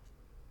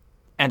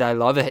 And I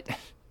love it.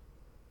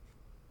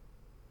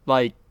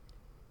 Like,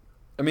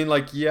 I mean,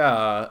 like,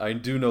 yeah, I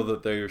do know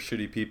that they're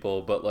shitty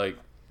people, but like,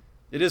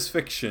 it is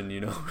fiction,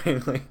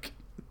 right? Like,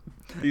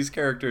 these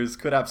characters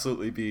could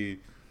absolutely be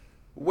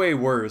way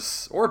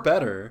worse or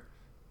better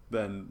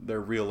than their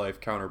real life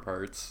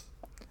counterparts.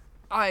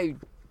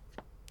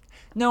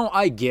 No,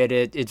 I get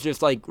it. It's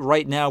just like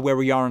right now where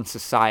we are in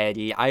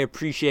society, I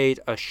appreciate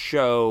a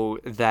show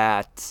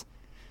that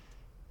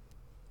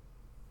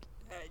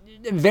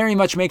very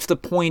much makes the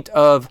point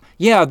of,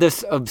 yeah,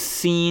 this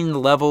obscene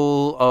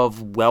level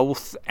of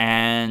wealth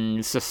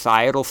and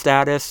societal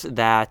status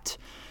that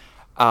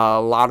a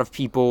lot of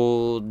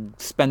people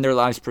spend their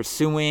lives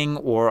pursuing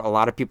or a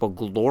lot of people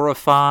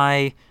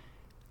glorify,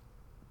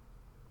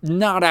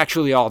 not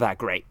actually all that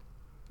great.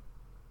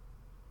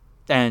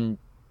 And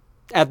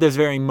at this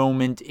very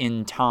moment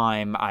in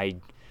time,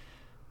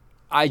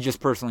 I just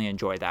personally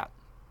enjoy that.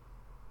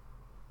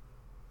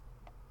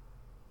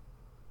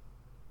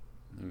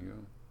 There you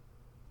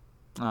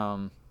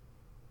go.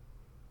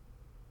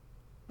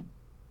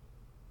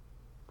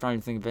 Trying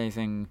to think if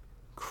anything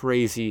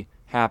crazy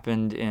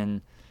happened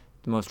in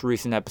the most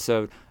recent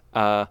episode.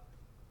 I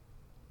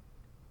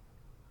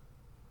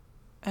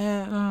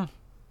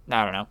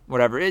don't know.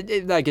 Whatever.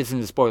 That gets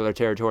into spoiler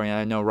territory, and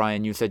I know,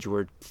 Ryan, you said you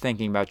were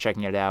thinking about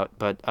checking it out,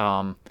 but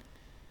I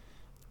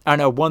don't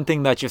know. One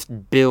thing that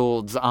just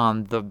builds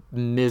on the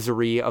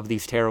misery of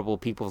these terrible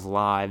people's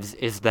lives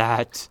is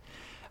that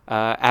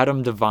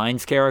Adam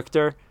Devine's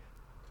character,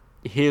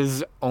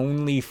 his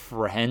only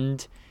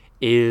friend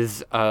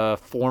is a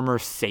former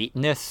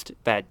Satanist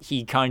that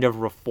he kind of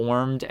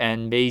reformed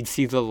and made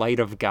see the light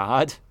of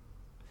God.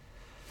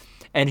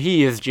 And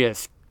he is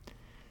just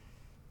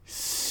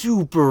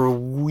super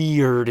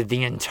weird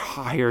the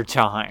entire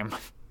time.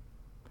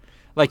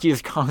 Like, he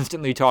is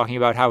constantly talking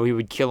about how he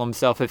would kill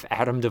himself if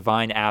Adam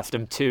Devine asked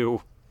him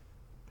to.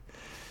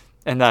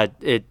 and that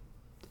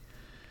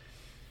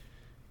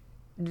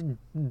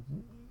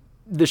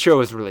the show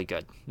is really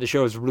good. The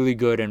show is really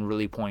good and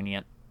really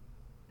poignant.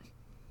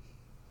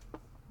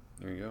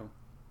 There you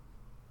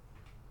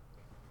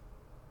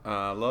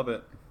go. Love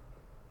it.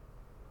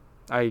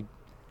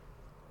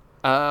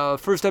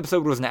 First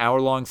episode was an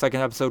hour long.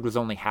 Second episode was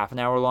only half an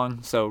hour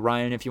long. So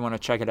Ryan, if you want to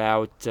check it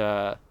out,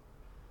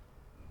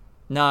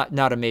 not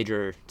a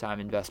major time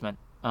investment.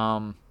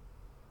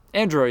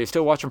 Andrew, are you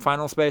still watching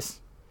Final Space?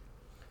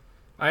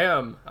 I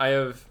am. I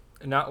have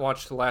not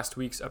watched last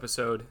week's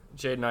episode.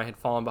 Jade and I had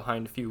fallen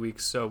behind a few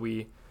weeks, so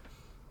we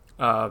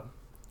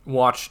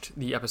watched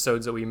the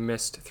episodes that we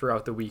missed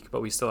throughout the week,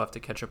 but we still have to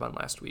catch up on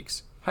last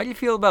week's. How do you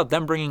feel about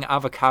them bringing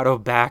Avocado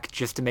back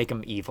just to make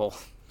him evil?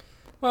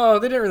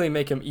 Well, they didn't really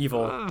make him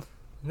evil.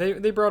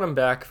 They brought him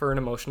back for an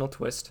emotional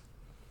twist.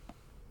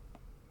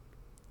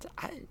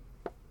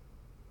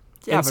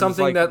 And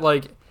something that,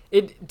 like,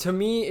 it to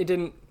me, it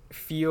didn't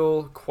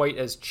feel quite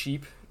as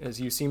cheap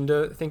as you seem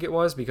to think it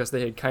was, because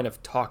they had kind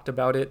of talked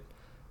about it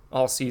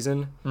all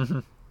season. Mm-hmm.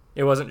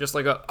 It wasn't just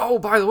like oh,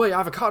 by the way,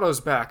 Avocado's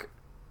back.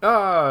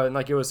 And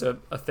like it was a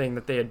thing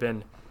that they had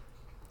been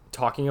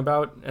talking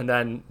about, and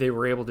then they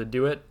were able to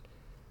do it.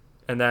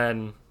 And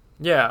then,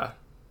 yeah.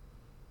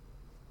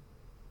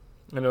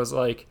 And it was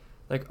like,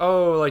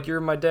 oh, like,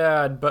 you're my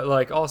dad, but,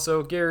 like,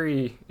 also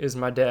Gary is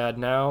my dad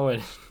now.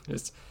 And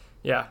it's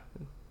a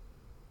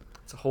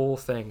whole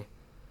thing.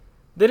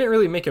 They didn't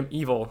really make him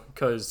evil,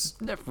 because...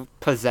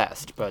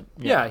 Possessed, but...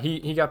 Yeah,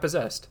 he got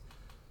possessed.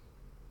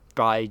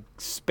 By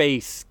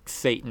Space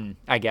Satan,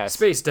 I guess.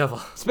 Space Devil.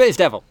 Space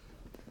Devil.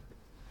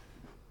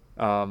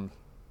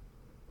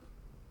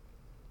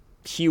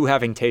 Hugh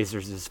having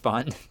tasers is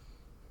fun.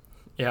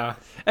 Yeah.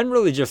 And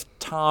really just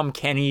Tom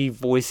Kenny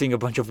voicing a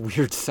bunch of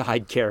weird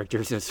side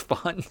characters is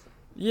fun.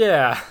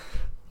 Yeah.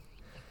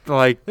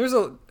 Like...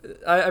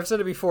 I've said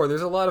it before,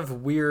 there's a lot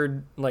of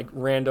weird, like,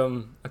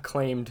 random,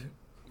 acclaimed,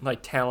 like,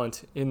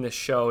 talent in this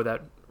show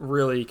that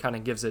really kind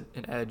of gives it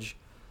an edge.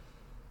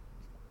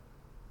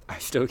 I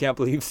still can't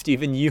believe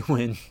Stephen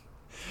Ewan,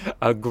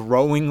 a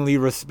growingly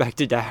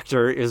respected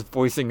actor, is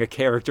voicing a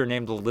character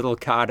named Little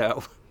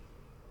Kato.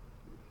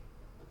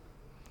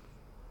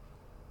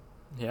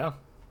 Yeah.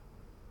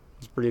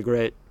 It's pretty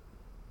great.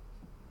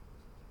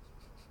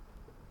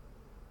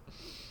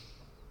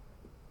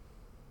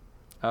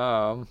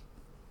 Alright,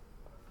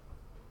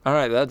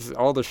 that's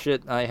all the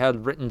shit I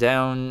had written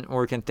down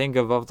or can think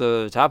of off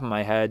the top of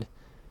my head.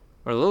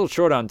 We're a little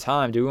short on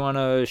time. Do we want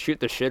to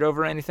shoot the shit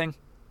over anything?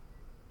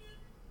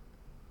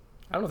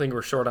 I don't think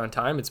we're short on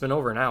time. It's been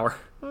over an hour.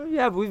 Well,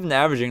 yeah, but we've been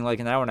averaging like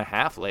an hour and a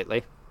half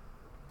lately.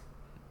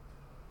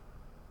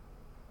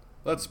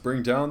 Let's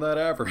bring down that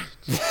average.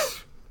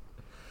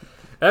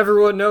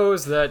 Everyone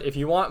knows that if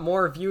you want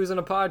more views in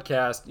a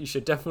podcast, you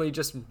should definitely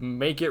just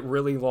make it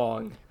really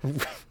long.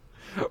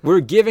 We're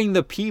giving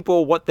the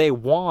people what they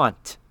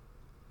want.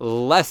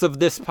 Less of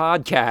this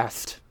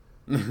podcast.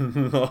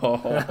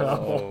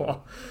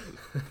 Oh.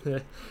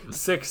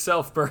 Sick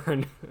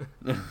self-burn.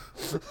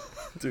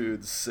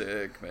 Dude,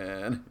 sick,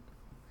 man.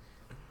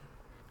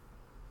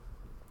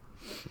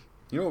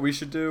 You know what we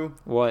should do?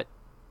 What?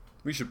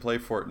 We should play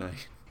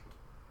Fortnite.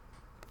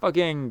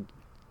 Fucking...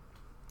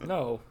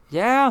 No.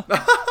 Yeah?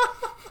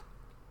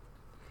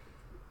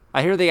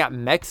 I hear they got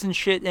mechs and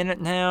shit in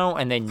it now,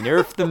 and they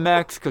nerfed the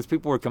mechs because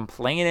people were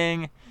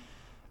complaining.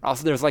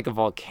 Also, there's like a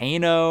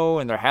volcano,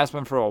 and there has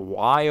been for a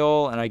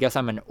while, and I guess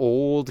I'm an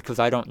old because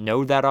I don't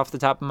know that off the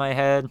top of my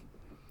head.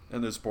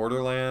 And there's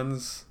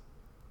Borderlands.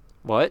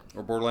 What?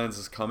 Or Borderlands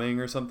is coming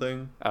or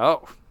something.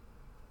 Oh.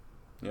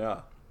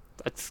 Yeah.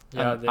 That's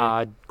an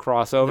odd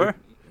crossover.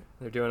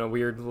 They're doing a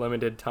weird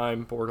limited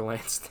time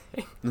Borderlands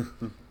thing.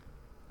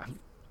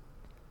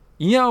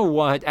 You know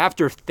what?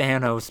 After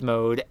Thanos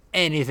mode,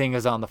 anything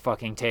is on the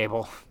fucking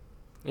table.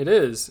 It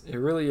is. It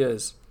really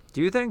is.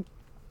 Do you think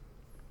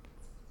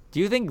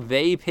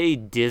they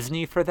paid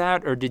Disney for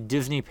that, or did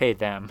Disney pay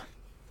them?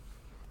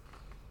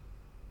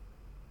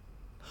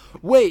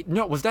 Wait,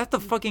 no, was that the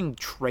fucking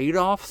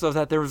trade-off so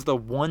that there was the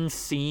one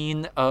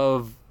scene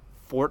of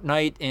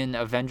Fortnite in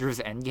Avengers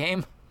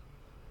Endgame?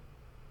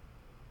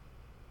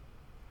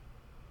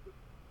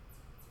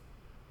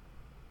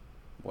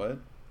 What?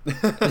 Okay,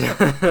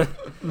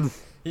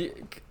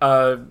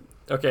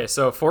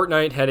 so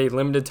Fortnite had a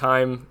limited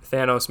time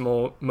Thanos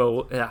mode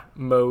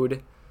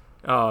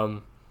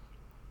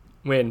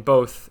when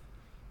both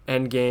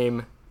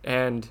Endgame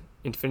and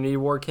Infinity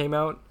War came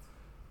out.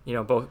 You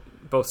know,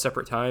 both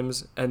separate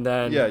times. And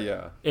then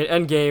in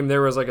Endgame,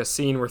 there was like a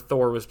scene where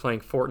Thor was playing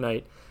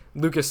Fortnite.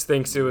 Lucas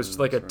thinks it was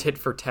like a tit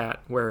for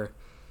tat where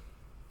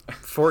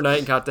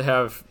Fortnite got to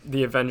have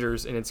the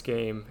Avengers in its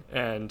game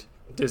and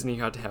Disney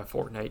got to have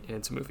Fortnite in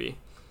its movie.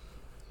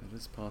 It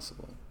is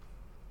possible.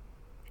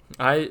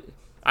 I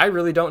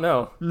really don't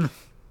know.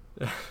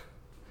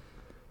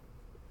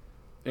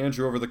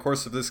 Andrew, over the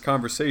course of this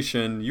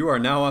conversation, you are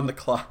now on the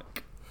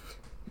clock.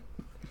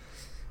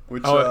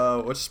 Which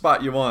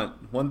spot you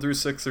want? 1 through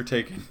 6 are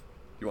taken.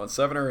 You want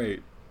 7 or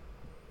 8?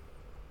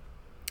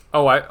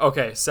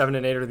 Okay, 7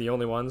 and 8 are the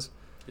only ones.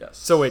 Yes.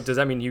 So wait, does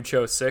that mean you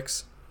chose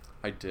 6?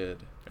 I did.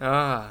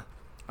 Ah.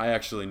 I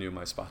actually knew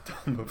my spot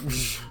down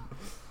before.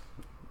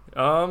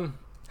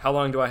 How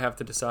long do I have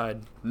to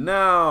decide?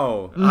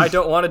 Now! I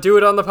don't want to do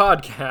it on the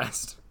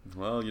podcast.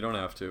 Well, you don't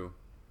have to.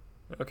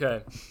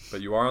 Okay.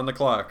 But you are on the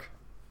clock,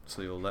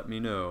 so you'll let me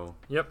know.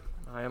 Yep,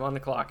 I am on the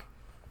clock.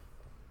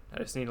 I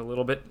just need a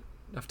little bit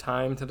of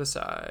time to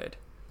decide.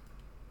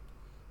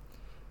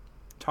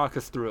 Talk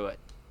us through it.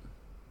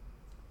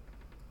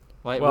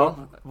 Like,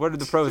 Well, what are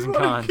the pros and Do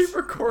you wanna cons? keep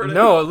recording?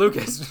 No,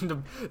 Lucas,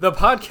 the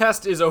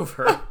podcast is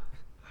over.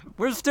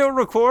 We're still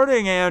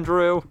recording,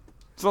 Andrew.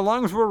 So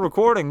long as we're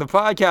recording, the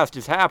podcast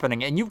is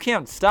happening, and you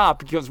can't stop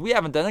because we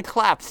haven't done a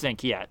clap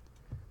sync yet.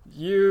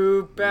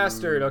 You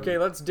bastard. Okay,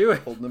 let's do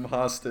it. Holding them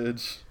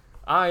hostage.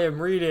 I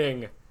am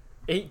reading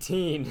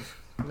 18,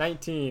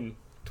 19,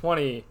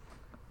 20.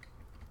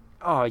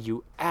 Oh,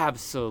 you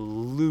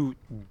absolute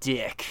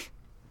dick.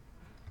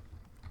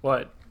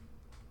 What?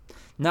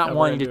 Not No,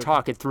 wanting we're to gonna do it.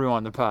 talk it through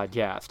on the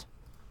podcast.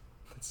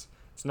 It's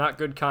not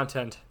good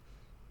content.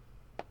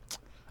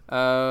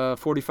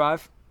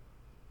 45?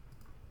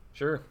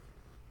 Sure.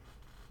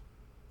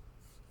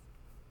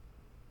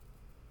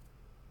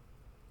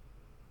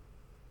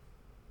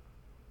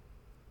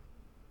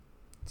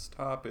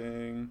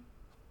 Stopping.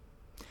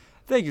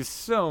 Thank you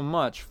so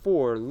much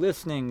for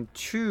listening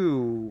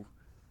to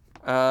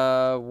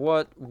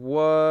what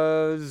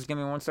was, give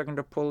me 1 second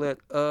to pull it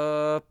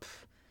up,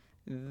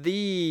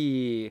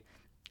 the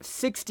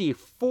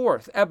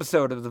 64th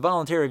episode of the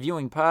Voluntary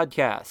Viewing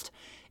Podcast.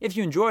 If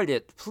you enjoyed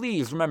it,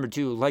 please remember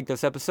to like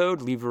this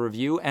episode, leave a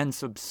review, and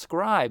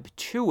subscribe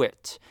to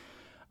it.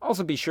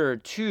 Also be sure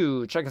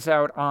to check us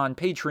out on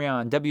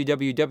Patreon,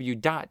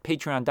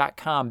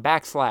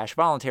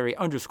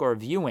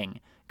 www.patreon.com/voluntary_viewing.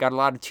 Got a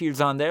lot of tiers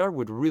on there.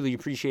 Would really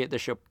appreciate the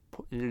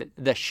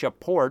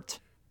support.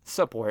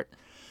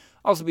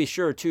 Also be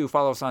sure to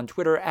follow us on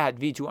Twitter at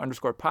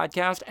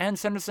V2_podcast and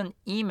send us an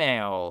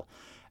email.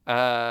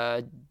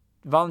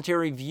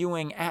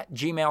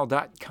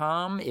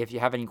 voluntaryviewing@gmail.com if you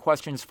have any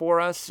questions for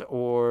us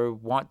or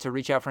want to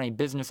reach out for any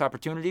business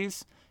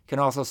opportunities. You can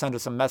also send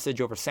us a message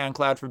over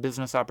SoundCloud for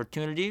business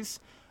opportunities.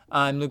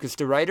 I'm Lucas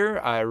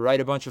DeRuyter. I write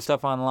a bunch of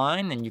stuff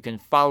online, and you can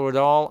follow it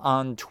all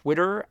on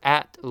Twitter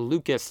at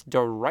Lucas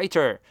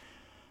DeRuyter.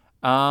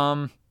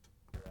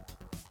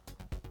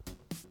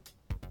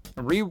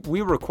 We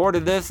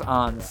recorded this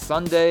on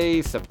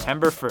Sunday,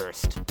 September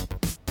 1st.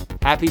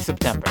 Happy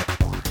September.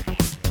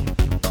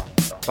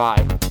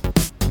 Bye.